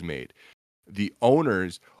revenue that is made, the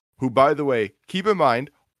owners, who, by the way, keep in mind,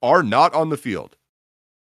 are not on the field.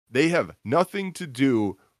 They have nothing to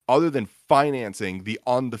do other than financing the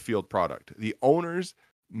on the field product. The owners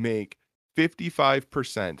make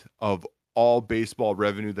 55% of all baseball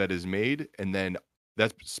revenue that is made, and then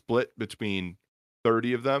that's split between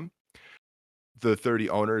 30 of them, the 30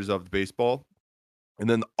 owners of baseball, and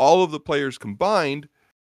then all of the players combined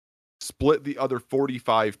split the other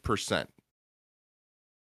 45%.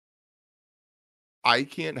 I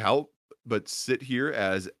can't help but sit here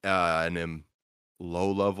as an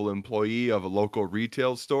low-level employee of a local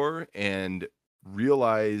retail store and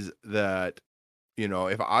realize that,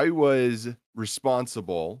 if I was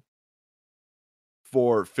responsible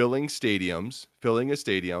for filling a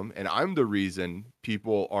stadium, and I'm the reason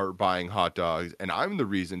people are buying hot dogs, and I'm the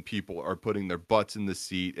reason people are putting their butts in the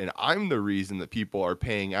seat, and I'm the reason that people are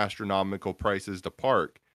paying astronomical prices to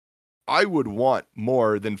park, I would want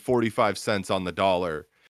more than 45 cents on the dollar,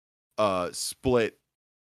 split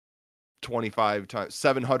 25 times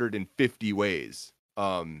 750 ways.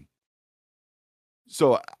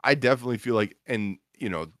 So I definitely feel like, and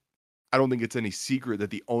I don't think it's any secret that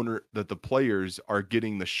the players are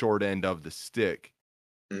getting the short end of the stick.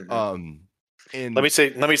 Mm-hmm. And Let me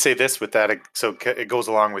say this with that, so it goes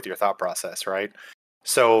along with your thought process, right?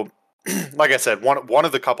 So like I said, one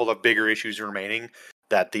of the couple of bigger issues remaining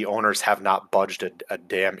that the owners have not budged a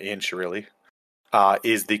damn inch really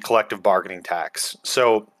is the collective bargaining tax.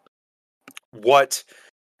 So what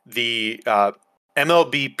the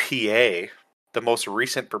MLBPA, the most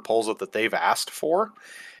recent proposal that they've asked for,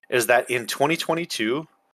 is that in 2022,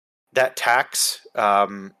 that tax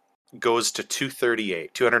goes to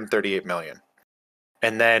 238 million.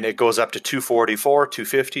 And then it goes up to 244,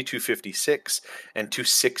 250, 256, and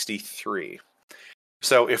 263.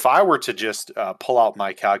 So if I were to just pull out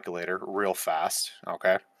my calculator real fast,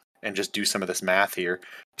 okay, and just do some of this math here,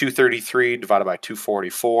 233 divided by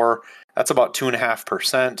 244, that's about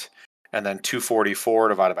 2.5%, and then 244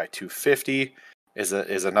 divided by 250 is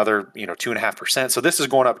another 2.5%. So this is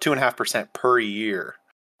going up 2.5% per year,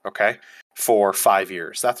 okay, for 5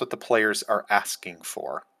 years. That's what the players are asking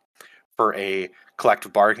for a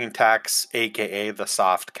collective bargaining tax, aka the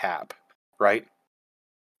soft cap, right?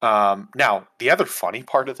 Now, the other funny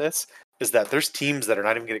part of this is that there's teams that are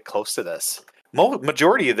not even going to get close to this.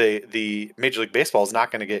 Majority of the Major League Baseball is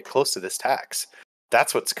not going to get close to this tax.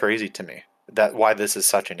 That's what's crazy to me. That why this is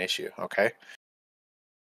such an issue. Okay,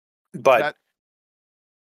 but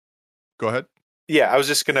go ahead. Yeah, I was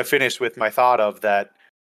just going to finish with my thought of that.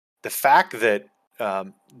 The fact that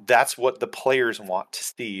that's what the players want to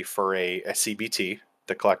see for a CBT,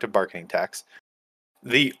 the collective bargaining tax.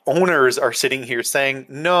 The owners are sitting here saying,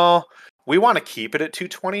 no, we want to keep it at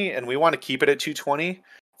 220 and we want to keep it at 220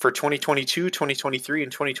 for 2022, 2023,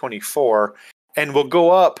 and 2024. And we'll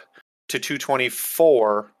go up to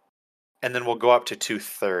 224 and then we'll go up to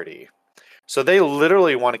 230. So they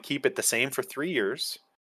literally want to keep it the same for 3 years.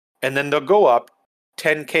 And then they'll go up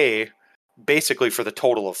 10K basically for the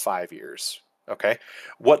total of 5 years. Okay.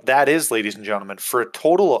 What that is, ladies and gentlemen, for a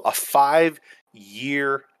total of a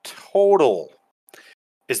 5-year total,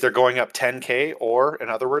 is they're going up 10K, or in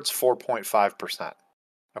other words, 4.5%.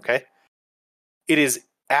 Okay. It is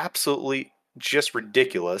absolutely just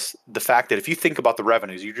ridiculous. The fact that if you think about the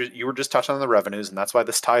revenues, you were just touching on the revenues, and that's why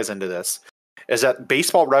this ties into this, is that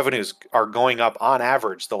baseball revenues are going up on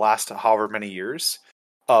average the last however many years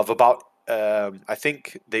of about, I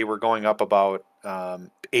think they were going up about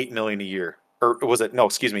 8 million a year. Or was it? No,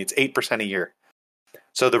 excuse me. It's 8% a year.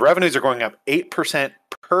 So the revenues are going up 8%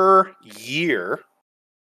 per year.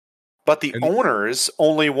 But the owners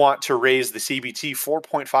only want to raise the CBT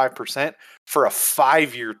 4.5% for a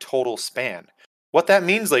 5-year total span. What that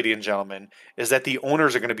means, ladies and gentlemen, is that the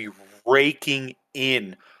owners are going to be raking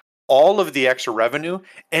in all of the extra revenue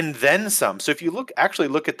and then some. So if you actually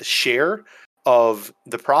look at the share of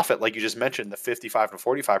the profit, like you just mentioned, the 55 to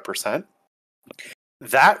 45%,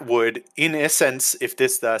 that would, in a sense, if the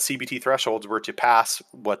CBT thresholds were to pass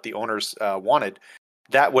what the owners wanted,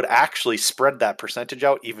 that would actually spread that percentage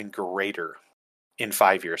out even greater in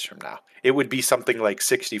 5 years from now. It would be something like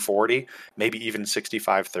 60-40, maybe even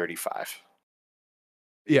 65-35.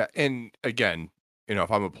 Yeah, and again,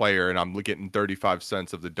 if I'm a player and I'm getting 35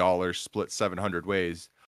 cents of the dollar split 700 ways,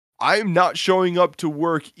 I'm not showing up to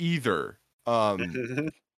work either.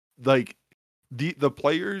 Like the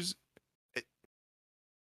players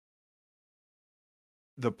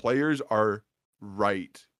are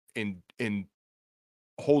right in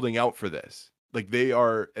holding out for this. Like they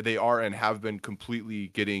are and have been completely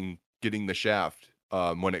getting the shaft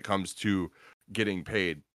when it comes to getting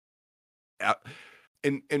paid.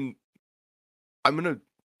 And I'm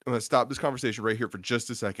gonna stop this conversation right here for just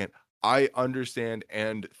a second. I understand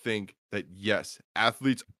and think that yes,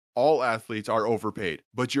 all athletes are overpaid,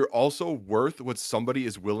 but you're also worth what somebody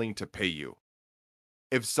is willing to pay you.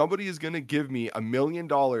 If somebody is going to give me $1 million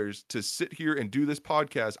to sit here and do this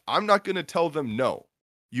podcast, I'm not going to tell them no.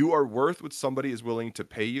 You are worth what somebody is willing to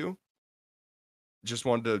pay you. Just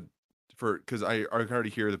wanted because I already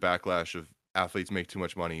hear the backlash of athletes make too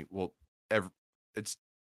much money. Well, it's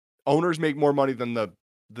owners make more money than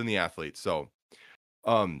the athletes. So,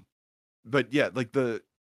 but yeah,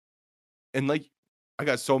 I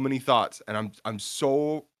got so many thoughts, and I'm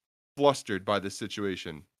so flustered by this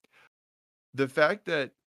situation. The fact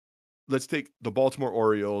that, let's take the Baltimore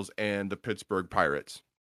Orioles and the Pittsburgh Pirates.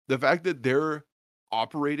 The fact that their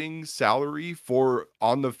operating salary for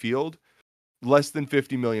on the field less than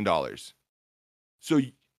 $50 million. So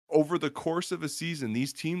over the course of a season,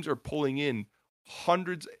 these teams are pulling in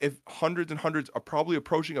hundreds and hundreds, are probably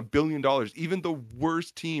approaching $1 billion. Even the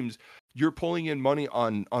worst teams, you're pulling in money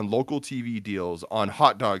on local TV deals, on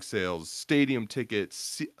hot dog sales, stadium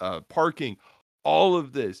tickets, parking, all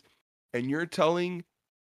of this. And you're telling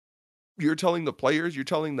the players, you're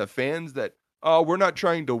telling the fans that we're not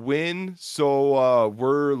trying to win, so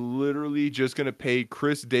we're literally just going to pay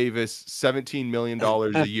Chris Davis $17 million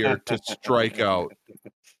a year to strike out.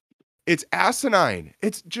 It's asinine.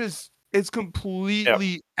 It's Yep.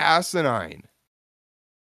 completely asinine.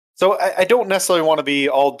 So I don't necessarily want to be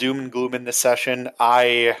all doom and gloom in this session.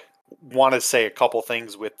 I want to say a couple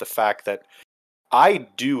things with the fact that I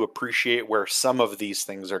do appreciate where some of these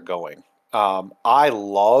things are going. I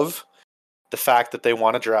love the fact that they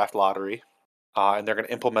want a draft lottery, and they're going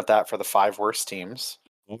to implement that for the five worst teams.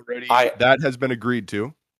 Already, I that has been agreed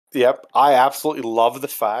to. Yep, I absolutely love the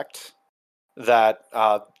fact that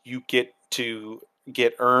you get to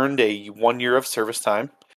get earned a 1 year of service time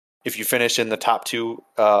if you finish in the top two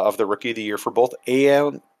of the rookie of the year for both AL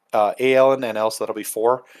and NL. So that'll be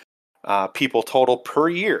four people total per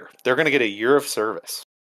year. They're going to get a year of service,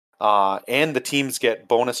 and the teams get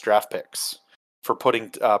bonus draft picks for putting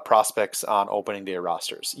prospects on opening day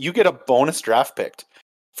rosters. You get a bonus draft pick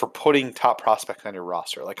for putting top prospects on your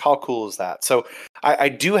roster. Like, how cool is that? So I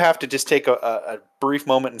do have to just take a brief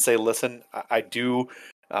moment and say, listen, I do,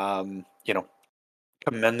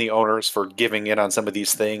 commend the owners for giving in on some of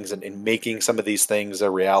these things and making some of these things a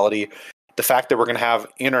reality. The fact that we're going to have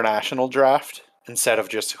international draft instead of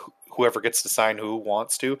just whoever gets to sign who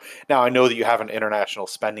wants to. Now, I know that you have an international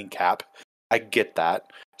spending cap. I get that.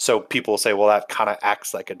 So people say, well, that kind of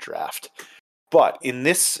acts like a draft. But in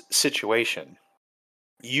this situation,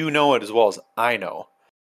 you know it as well as I know.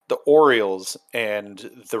 The Orioles and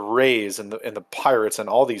the Rays and the Pirates and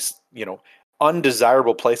all these,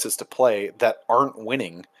 undesirable places to play that aren't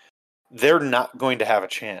winning, they're not going to have a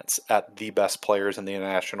chance at the best players in the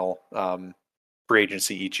international free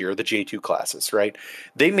agency each year, the J2 classes, right?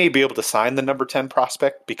 They may be able to sign the number 10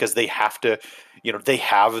 prospect because they have to, they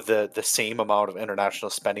have the same amount of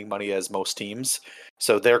international spending money as most teams.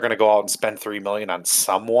 So they're going to go out and spend 3 million on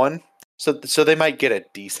someone. So they might get a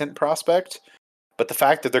decent prospect, but the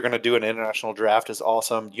fact that they're going to do an international draft is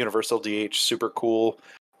awesome. Universal DH, super cool.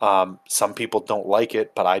 Some people don't like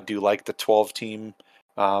it, but I do like the 12-team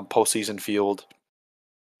postseason field.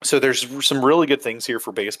 So there's some really good things here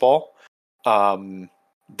for baseball.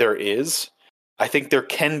 There is. I think there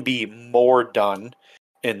can be more done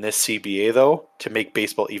in this CBA, though, to make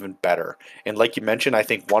baseball even better. And like you mentioned, I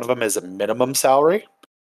think one of them is a minimum salary.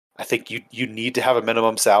 I think you need to have a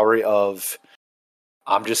minimum salary of,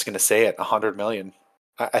 I'm just going to say it, 100 million.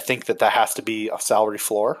 I think that has to be a salary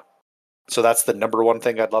floor. So that's the number one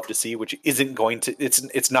thing I'd love to see, which isn't going to,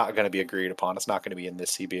 it's not going to be agreed upon. It's not going to be in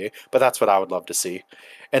this CBA, but that's what I would love to see.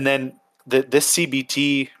 And then this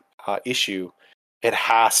CBT issue, it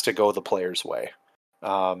has to go the player's way.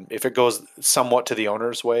 If it goes somewhat to the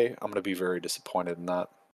owner's way, I'm going to be very disappointed in that.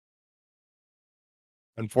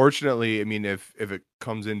 Unfortunately, I mean, if it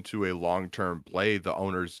comes into a long-term play, the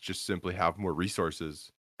owners just simply have more resources.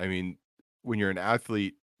 I mean, when you're an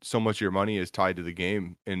athlete, so much of your money is tied to the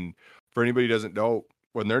game. And for anybody who doesn't know,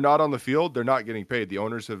 when they're not on the field, they're not getting paid. The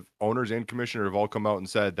owners and commissioner have all come out and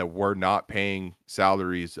said that we're not paying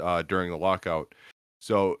salaries during the lockout.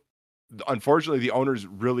 So unfortunately, the owners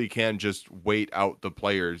really can just wait out the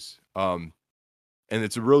players. And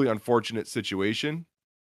it's a really unfortunate situation.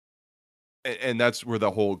 And that's where the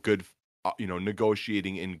whole good,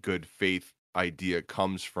 negotiating in good faith idea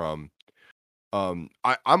comes from. I'm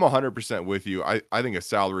 100% with you. I think a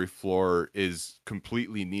salary floor is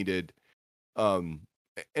completely needed.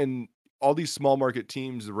 And all these small market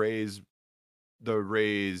teams, the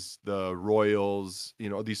Royals,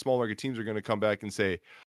 these small market teams are going to come back and say,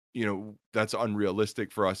 that's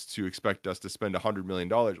unrealistic for us to expect us to spend $100 million.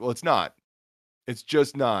 Well, it's not. It's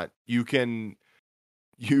just not. You can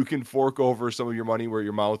fork over some of your money where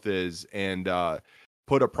your mouth is and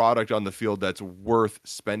put a product on the field that's worth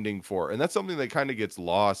spending for. And that's something that kind of gets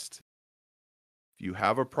lost. If you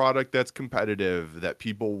have a product that's competitive, that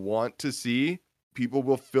people want to see, people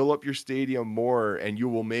will fill up your stadium more and you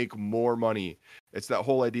will make more money. It's that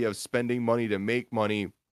whole idea of spending money to make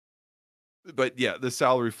money. But yeah, the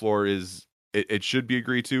salary floor it should be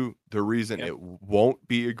agreed to. The reason Yep. it won't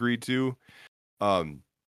be agreed to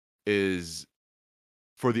is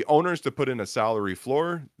for the owners to put in a salary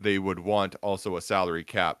floor, they would want also a salary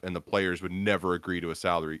cap, and the players would never agree to a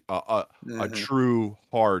salary, a Mm-hmm. true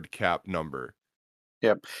hard cap number.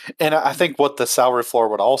 Yep. And I think what the salary floor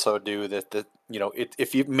would also do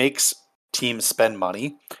if it makes teams spend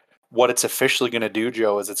money, what it's officially going to do,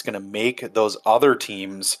 Joe, is it's going to make those other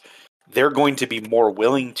teams, they're going to be more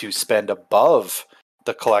willing to spend above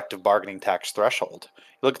the collective bargaining tax threshold.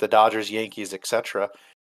 Look at the Dodgers, Yankees, etc.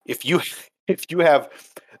 If you if you have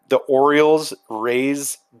the Orioles,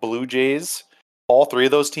 Rays, Blue Jays all three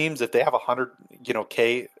of those teams, if they have 100,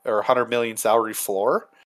 K or 100 million salary floor,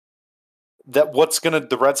 that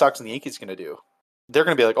the Red Sox and the Yankees gonna do? They're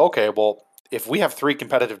gonna be like, okay, well, if we have three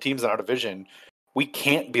competitive teams in our division, we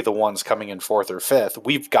can't be the ones coming in fourth or fifth.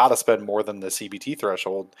 We've got to spend more than the CBT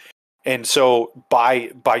threshold. And so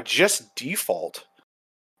by just default,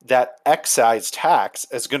 that excise tax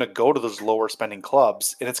is going to go to those lower spending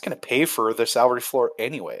clubs, and it's going to pay for their salary floor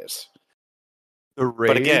anyways. The But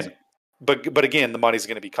Rays, again, but again, the money's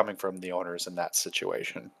going to be coming from the owners in that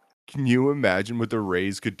situation. can you imagine what the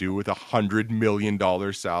Rays could do with $100 million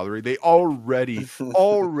salary? They already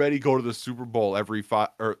go to the Super Bowl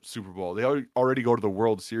Super Bowl. They already go to the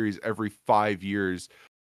World Series every 5 years,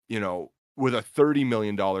 with a $30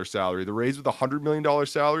 million salary. The Rays with $100 million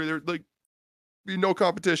salary, they're like, be no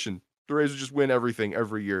competition. The Rays would just win everything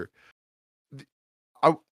every year.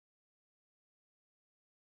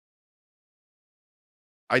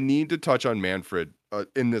 I need to touch on Manfred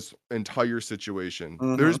in this entire situation.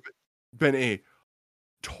 Mhm. There's been a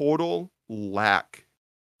total lack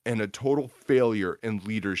and a total failure in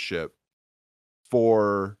leadership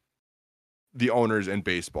for the owners in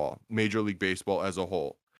baseball, Major League Baseball as a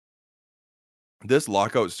whole. This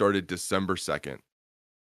lockout started December 2nd.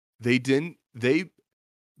 The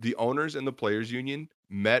owners and the players union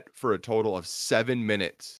met for a total of 7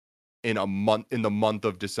 minutes in the month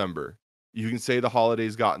of December. You can say the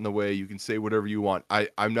holidays got in the way. You can say whatever you want.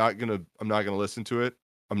 I'm not gonna listen to it.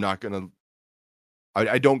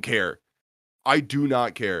 I don't care. I do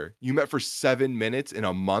not care. You met for 7 minutes in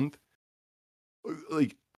a month.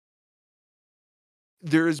 Like,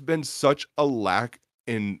 there has been such a lack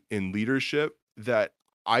in leadership that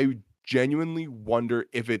I genuinely wonder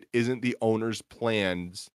if it isn't the owner's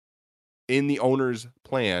plans in the owner's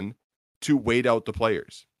plan to wait out the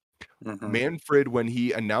players. Mm-hmm. Manfred, when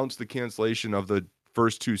he announced the cancellation of the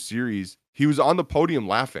first two series, he was on the podium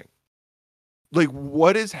laughing. Like,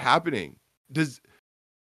 what is happening?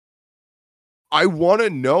 I want to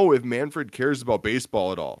know if Manfred cares about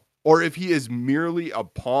baseball at all, or if he is merely a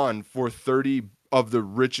pawn for 30 of the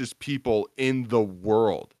richest people in the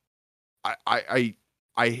world. I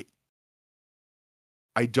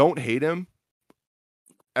don't hate him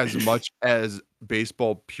as much as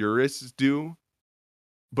baseball purists do,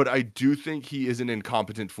 but I do think he is an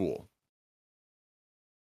incompetent fool.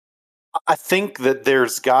 I think that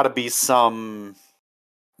there's got to be some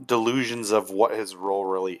delusions of what his role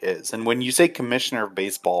really is. And when you say commissioner of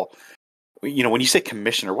baseball, when you say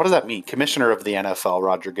commissioner, what does that mean? Commissioner of the NFL,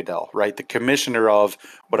 Roger Goodell, right? The commissioner of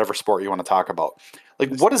whatever sport you want to talk about.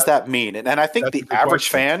 Like, what does that mean? And I think the average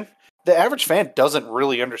fan doesn't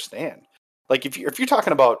really understand. Like, if you're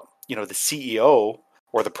talking about, the CEO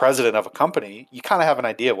or the president of a company, you kind of have an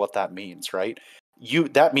idea of what that means, right?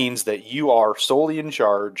 That means that you are solely in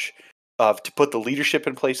charge of to put the leadership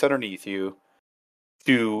in place underneath you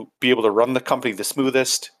to be able to run the company the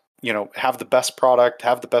smoothest, have the best product,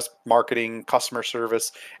 have the best marketing, customer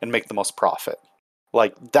service, and make the most profit.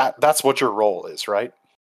 Like that's what your role is, right?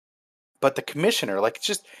 But the commissioner, like, it's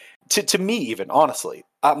just to me, even honestly,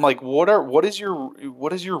 I'm like, what is your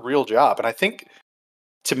real job? And I think,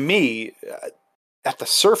 to me, at the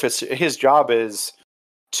surface, his job is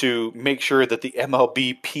to make sure that the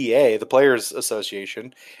MLBPA, the Players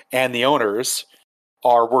Association, and the owners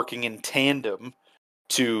are working in tandem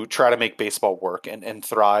to try to make baseball work and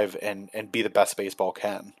thrive and be the best baseball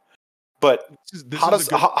can. But how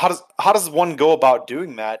does one go about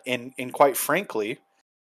doing that? And quite frankly,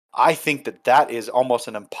 I think that is almost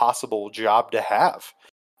an impossible job to have.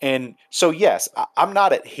 And so, yes, I'm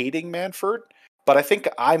not at hating Manfred, but I think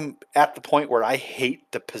I'm at the point where I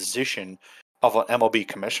hate the position of an MLB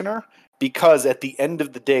commissioner, because at the end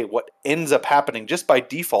of the day, what ends up happening just by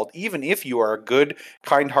default, even if you are a good,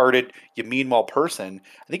 kind-hearted, you mean well person,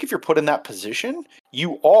 I think if you're put in that position,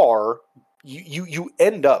 you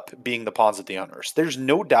end up being the pawns of the owners. There's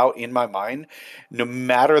no doubt in my mind, no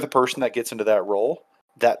matter the person that gets into that role,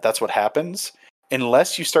 that's what happens,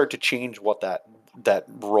 unless you start to change what that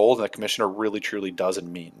role and the commissioner really truly does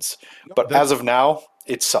and means. But as of now,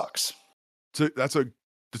 it sucks. So that's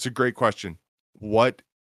a great question. What,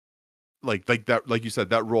 like that, like you said,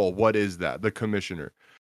 that role, what is that? The commissioner.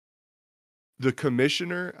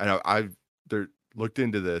 And I've looked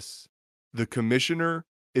into this. The commissioner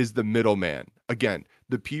is the middleman. Again,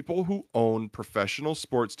 the people who own professional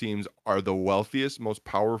sports teams are the wealthiest, most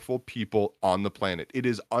powerful people on the planet. It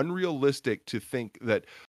is unrealistic to think that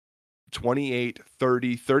 28,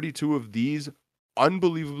 30, 32 of these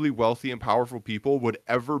unbelievably wealthy and powerful people would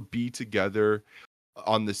ever be together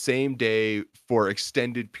on the same day for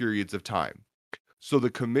extended periods of time. So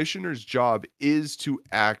the commissioner's job is to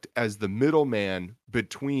act as the middleman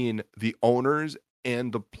between the owners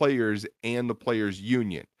and the players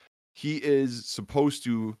union. He is supposed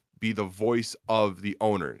to be the voice of the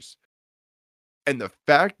owners. And the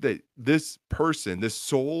fact that this person, this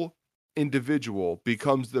sole individual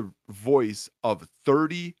becomes the voice of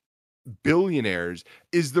 30 billionaires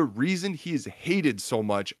is the reason he is hated so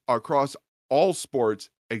much across all sports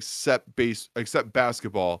except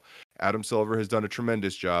basketball. Adam Silver has done a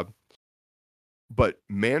tremendous job. But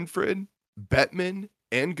Manfred, Bettman,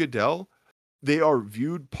 and Goodell, they are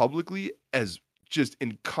viewed publicly as just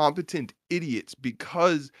incompetent idiots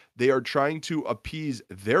because they are trying to appease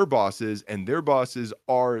their bosses, and their bosses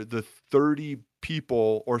are the 30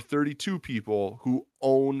 people or 32 people who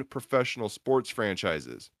own professional sports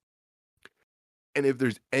franchises. And if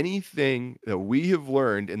there's anything that we have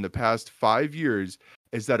learned in the past 5 years,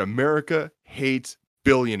 is that America hates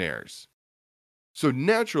billionaires. So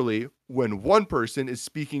naturally, when one person is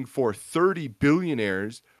speaking for 30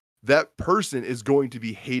 billionaires, that person is going to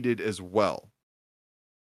be hated as well.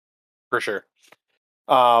 For sure.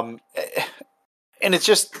 And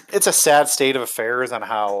it's a sad state of affairs on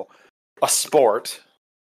how a sport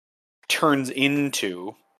turns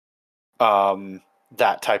into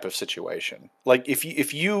that type of situation. Like if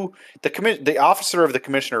you the officer of the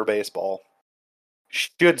commissioner of baseball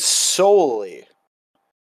should solely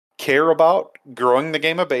care about growing the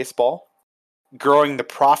game of baseball, growing the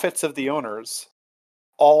profits of the owners,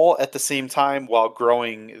 all at the same time while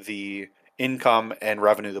growing the income and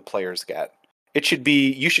revenue the players get.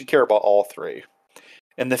 You should care about all three.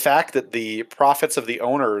 And the fact that the profits of the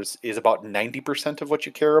owners is about 90% of what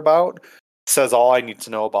you care about says all I need to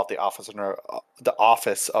know about the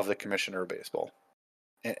office of the commissioner of baseball.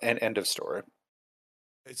 And end of story.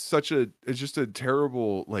 It's just a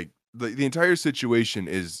terrible, like, the entire situation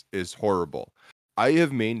is horrible. I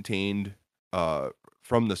have maintained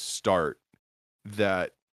from the start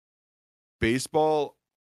that baseball,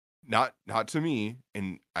 not to me,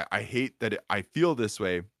 and I hate that I feel this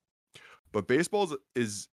way, but baseball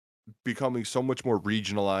is becoming so much more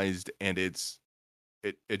regionalized, and it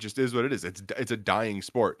just is what it is. It's a dying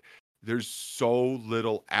sport. There's so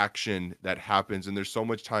little action that happens, and there's so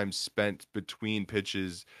much time spent between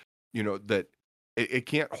pitches, that it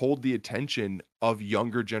can't hold the attention of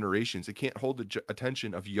younger generations. It can't hold the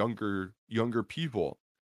attention of younger people.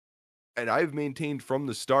 And I've maintained from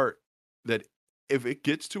the start that if it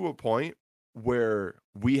gets to a point where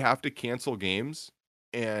we have to cancel games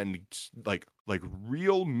and like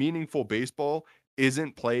real meaningful baseball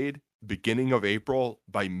isn't played beginning of April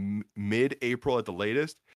by mid-April at the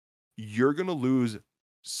latest, you're going to lose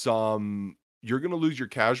your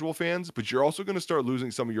casual fans, but you're also going to start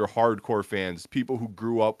losing some of your hardcore fans, people who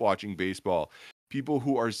grew up watching baseball, people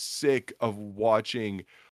who are sick of watching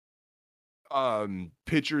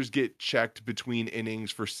pitchers get checked between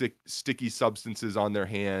innings for sticky substances on their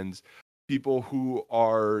hands, people who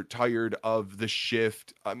are tired of the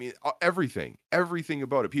shift. I mean, everything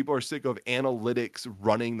about it. People are sick of analytics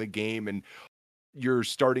running the game and your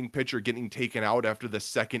starting pitcher getting taken out after the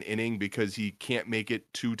second inning because he can't make it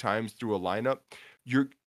two times through a lineup.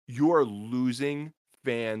 You are losing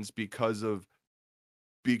fans because of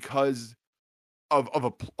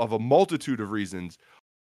a multitude of reasons.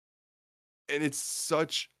 And it's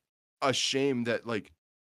such a shame that, like,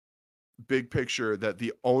 big picture, that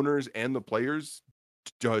the owners and the players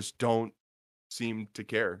just don't seem to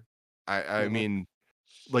care. I Mm-hmm. mean,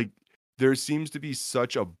 like, there seems to be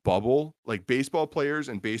such a bubble. Like, baseball players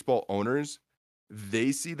and baseball owners,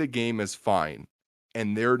 they see the game as fine,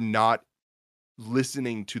 and they're not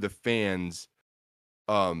listening to the fans'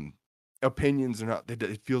 um opinions. Are not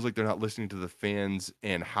It feels like they're not listening to the fans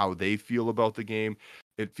and how they feel about the game.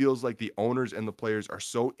 It feels like the owners and the players are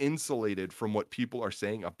so insulated from what people are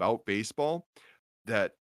saying about baseball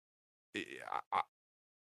that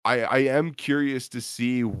I, I am curious to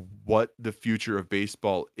see what the future of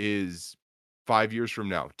baseball is 5 years from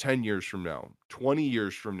now, 10 years from now, 20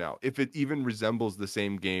 years from now, if it even resembles the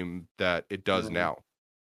same game that it does Mm-hmm. now.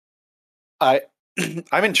 I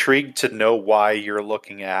I'm intrigued to know why you're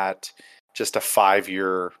looking at just a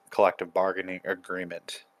 5-year collective bargaining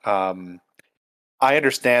agreement. I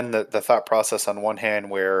understand the thought process on one hand,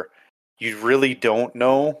 where you really don't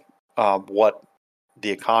know what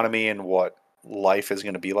the economy and what life is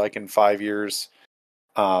going to be like in 5 years.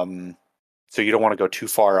 So you don't want to go too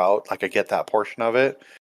far out. Like, I get that portion of it,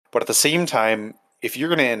 but at the same time, if you're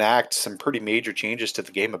going to enact some pretty major changes to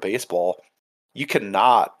the game of baseball, you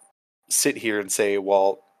cannot sit here and say,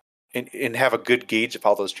 well, and have a good gauge of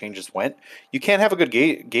how those changes went. You can't have a good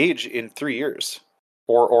gauge in 3 years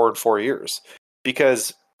or in 4 years.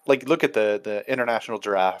 because like look at the international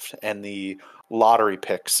draft and the lottery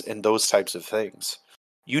picks and those types of things.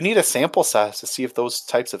 You need a sample size to see if those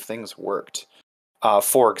types of things worked.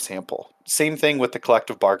 For example, same thing with the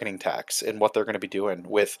collective bargaining tax and what they're going to be doing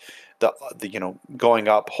with the going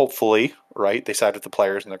up. Hopefully, right? They side with the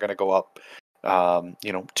players and they're going to go up,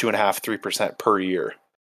 2.5-3% per year.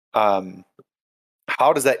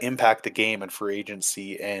 How does that impact the game and free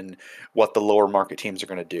agency and what the lower market teams are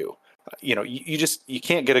going to do? You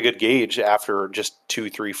can't get a good gauge after just 2,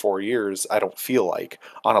 3, 4 years. I don't feel like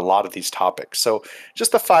on a lot of these topics. So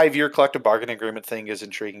just the 5-year collective bargaining agreement thing is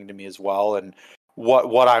intriguing to me as well. And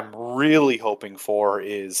what I'm really hoping for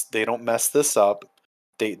is they don't mess this up.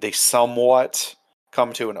 They somewhat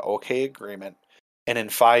come to an okay agreement, and in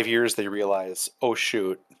 5 years they realize, oh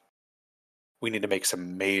shoot, we need to make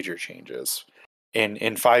some major changes.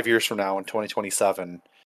 In 5 years from now, in 2027,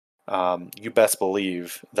 you best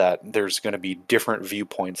believe that there's going to be different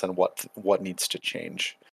viewpoints on what needs to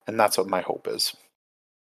change, and that's what my hope is.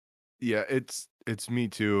 Yeah, it's me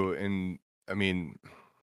too, and I mean,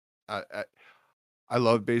 I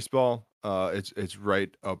love baseball. It's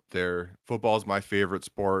right up there. Football is my favorite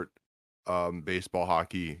sport. Baseball,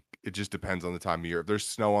 hockey. It just depends on the time of year. If there's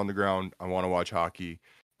snow on the ground, I want to watch hockey.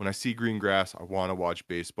 When I see green grass, I want to watch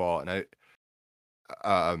baseball. And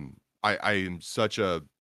I am such a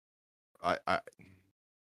I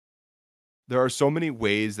there are so many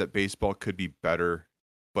ways that baseball could be better,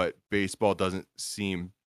 but baseball doesn't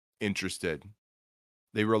seem interested.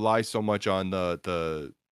 They rely so much on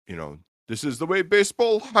the this is the way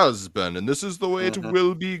baseball has been, and this is the way it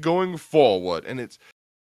will be going forward. And it's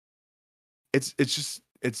just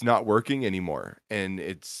it's not working anymore. And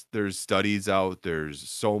there's studies out, there's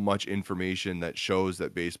so much information that shows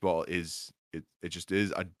that baseball it just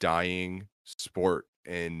is a dying sport,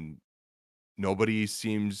 and nobody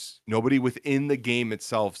within the game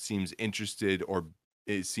itself seems interested, or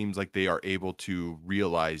it seems like they are able to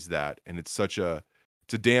realize that. And it's a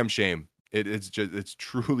damn shame. It's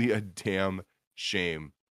truly a damn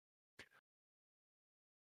shame.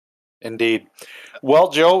 Indeed. Well,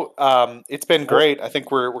 Joe, it's been great. I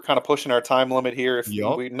think we're kind of pushing our time limit here.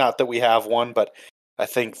 Not that we have one, but I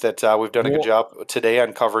think that we've done a good job today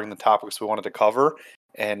on covering the topics we wanted to cover.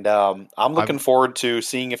 And I'm looking forward to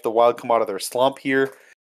seeing if the Wild come out of their slump here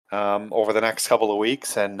over the next couple of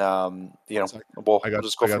weeks, and we'll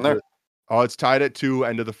just go from there. Oh, it's tied at 2,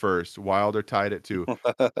 end of the first. Wild are tied at 2.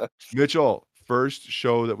 Mitchell, first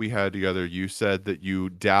show that we had together, you said that you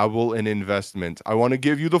dabble in investment. I want to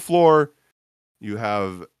give you the floor. You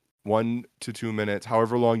have 1 to 2 minutes,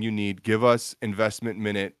 however long you need. Give us investment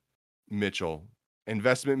minute, Mitchell.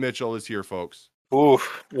 Investment Mitchell is here, folks. Ooh,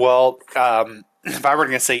 well, if I were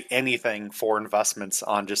going to say anything for investments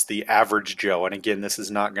on just the average Joe, and again, this is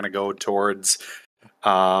not going to go towards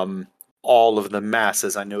all of the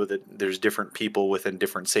masses. I know that there's different people within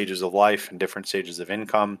different stages of life and different stages of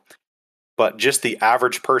income, but just the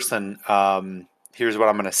average person, here's what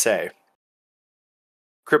I'm going to say.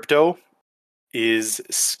 Crypto is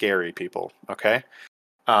scary, people, okay?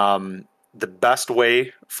 The best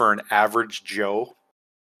way for an average Joe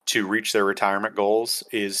to reach their retirement goals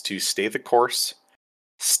is to stay the course,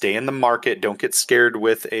 stay in the market, don't get scared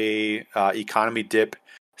with a economy dip,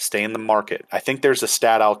 stay in the market. I think there's a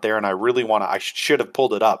stat out there, and I should have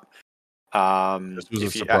pulled it up. This was a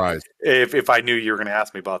surprise. If I knew you were going to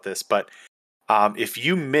ask me about this, but if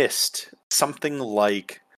you missed something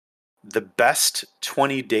like the best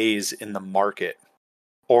 20 days in the market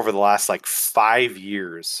over the last 5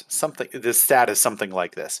 years, this stat is something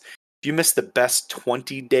like this. If you missed the best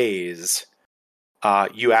 20 days,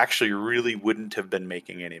 you actually really wouldn't have been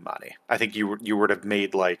making any money. I think you would have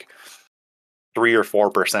made 3 or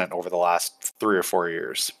 4% over the last 3 or 4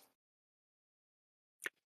 years.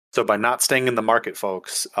 So by not staying in the market,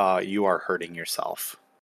 folks, you are hurting yourself.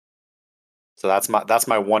 So that's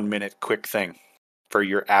my 1 minute quick thing for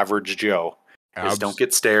your average Joe. Is don't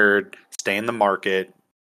get scared, stay in the market,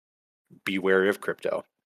 be wary of crypto.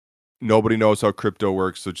 Nobody knows how crypto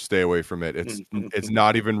works, so just stay away from it. It's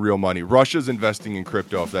not even real money. Russia's investing in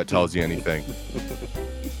crypto, if that tells you anything.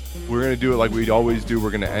 We're going to do it like we always do. We're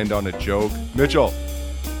going to end on a joke. Mitchell,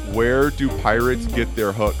 where do pirates get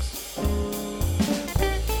their hooks?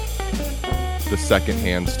 The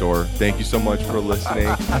secondhand store. Thank you so much for listening.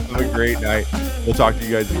 Have a great night. We'll talk to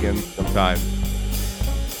you guys again sometime.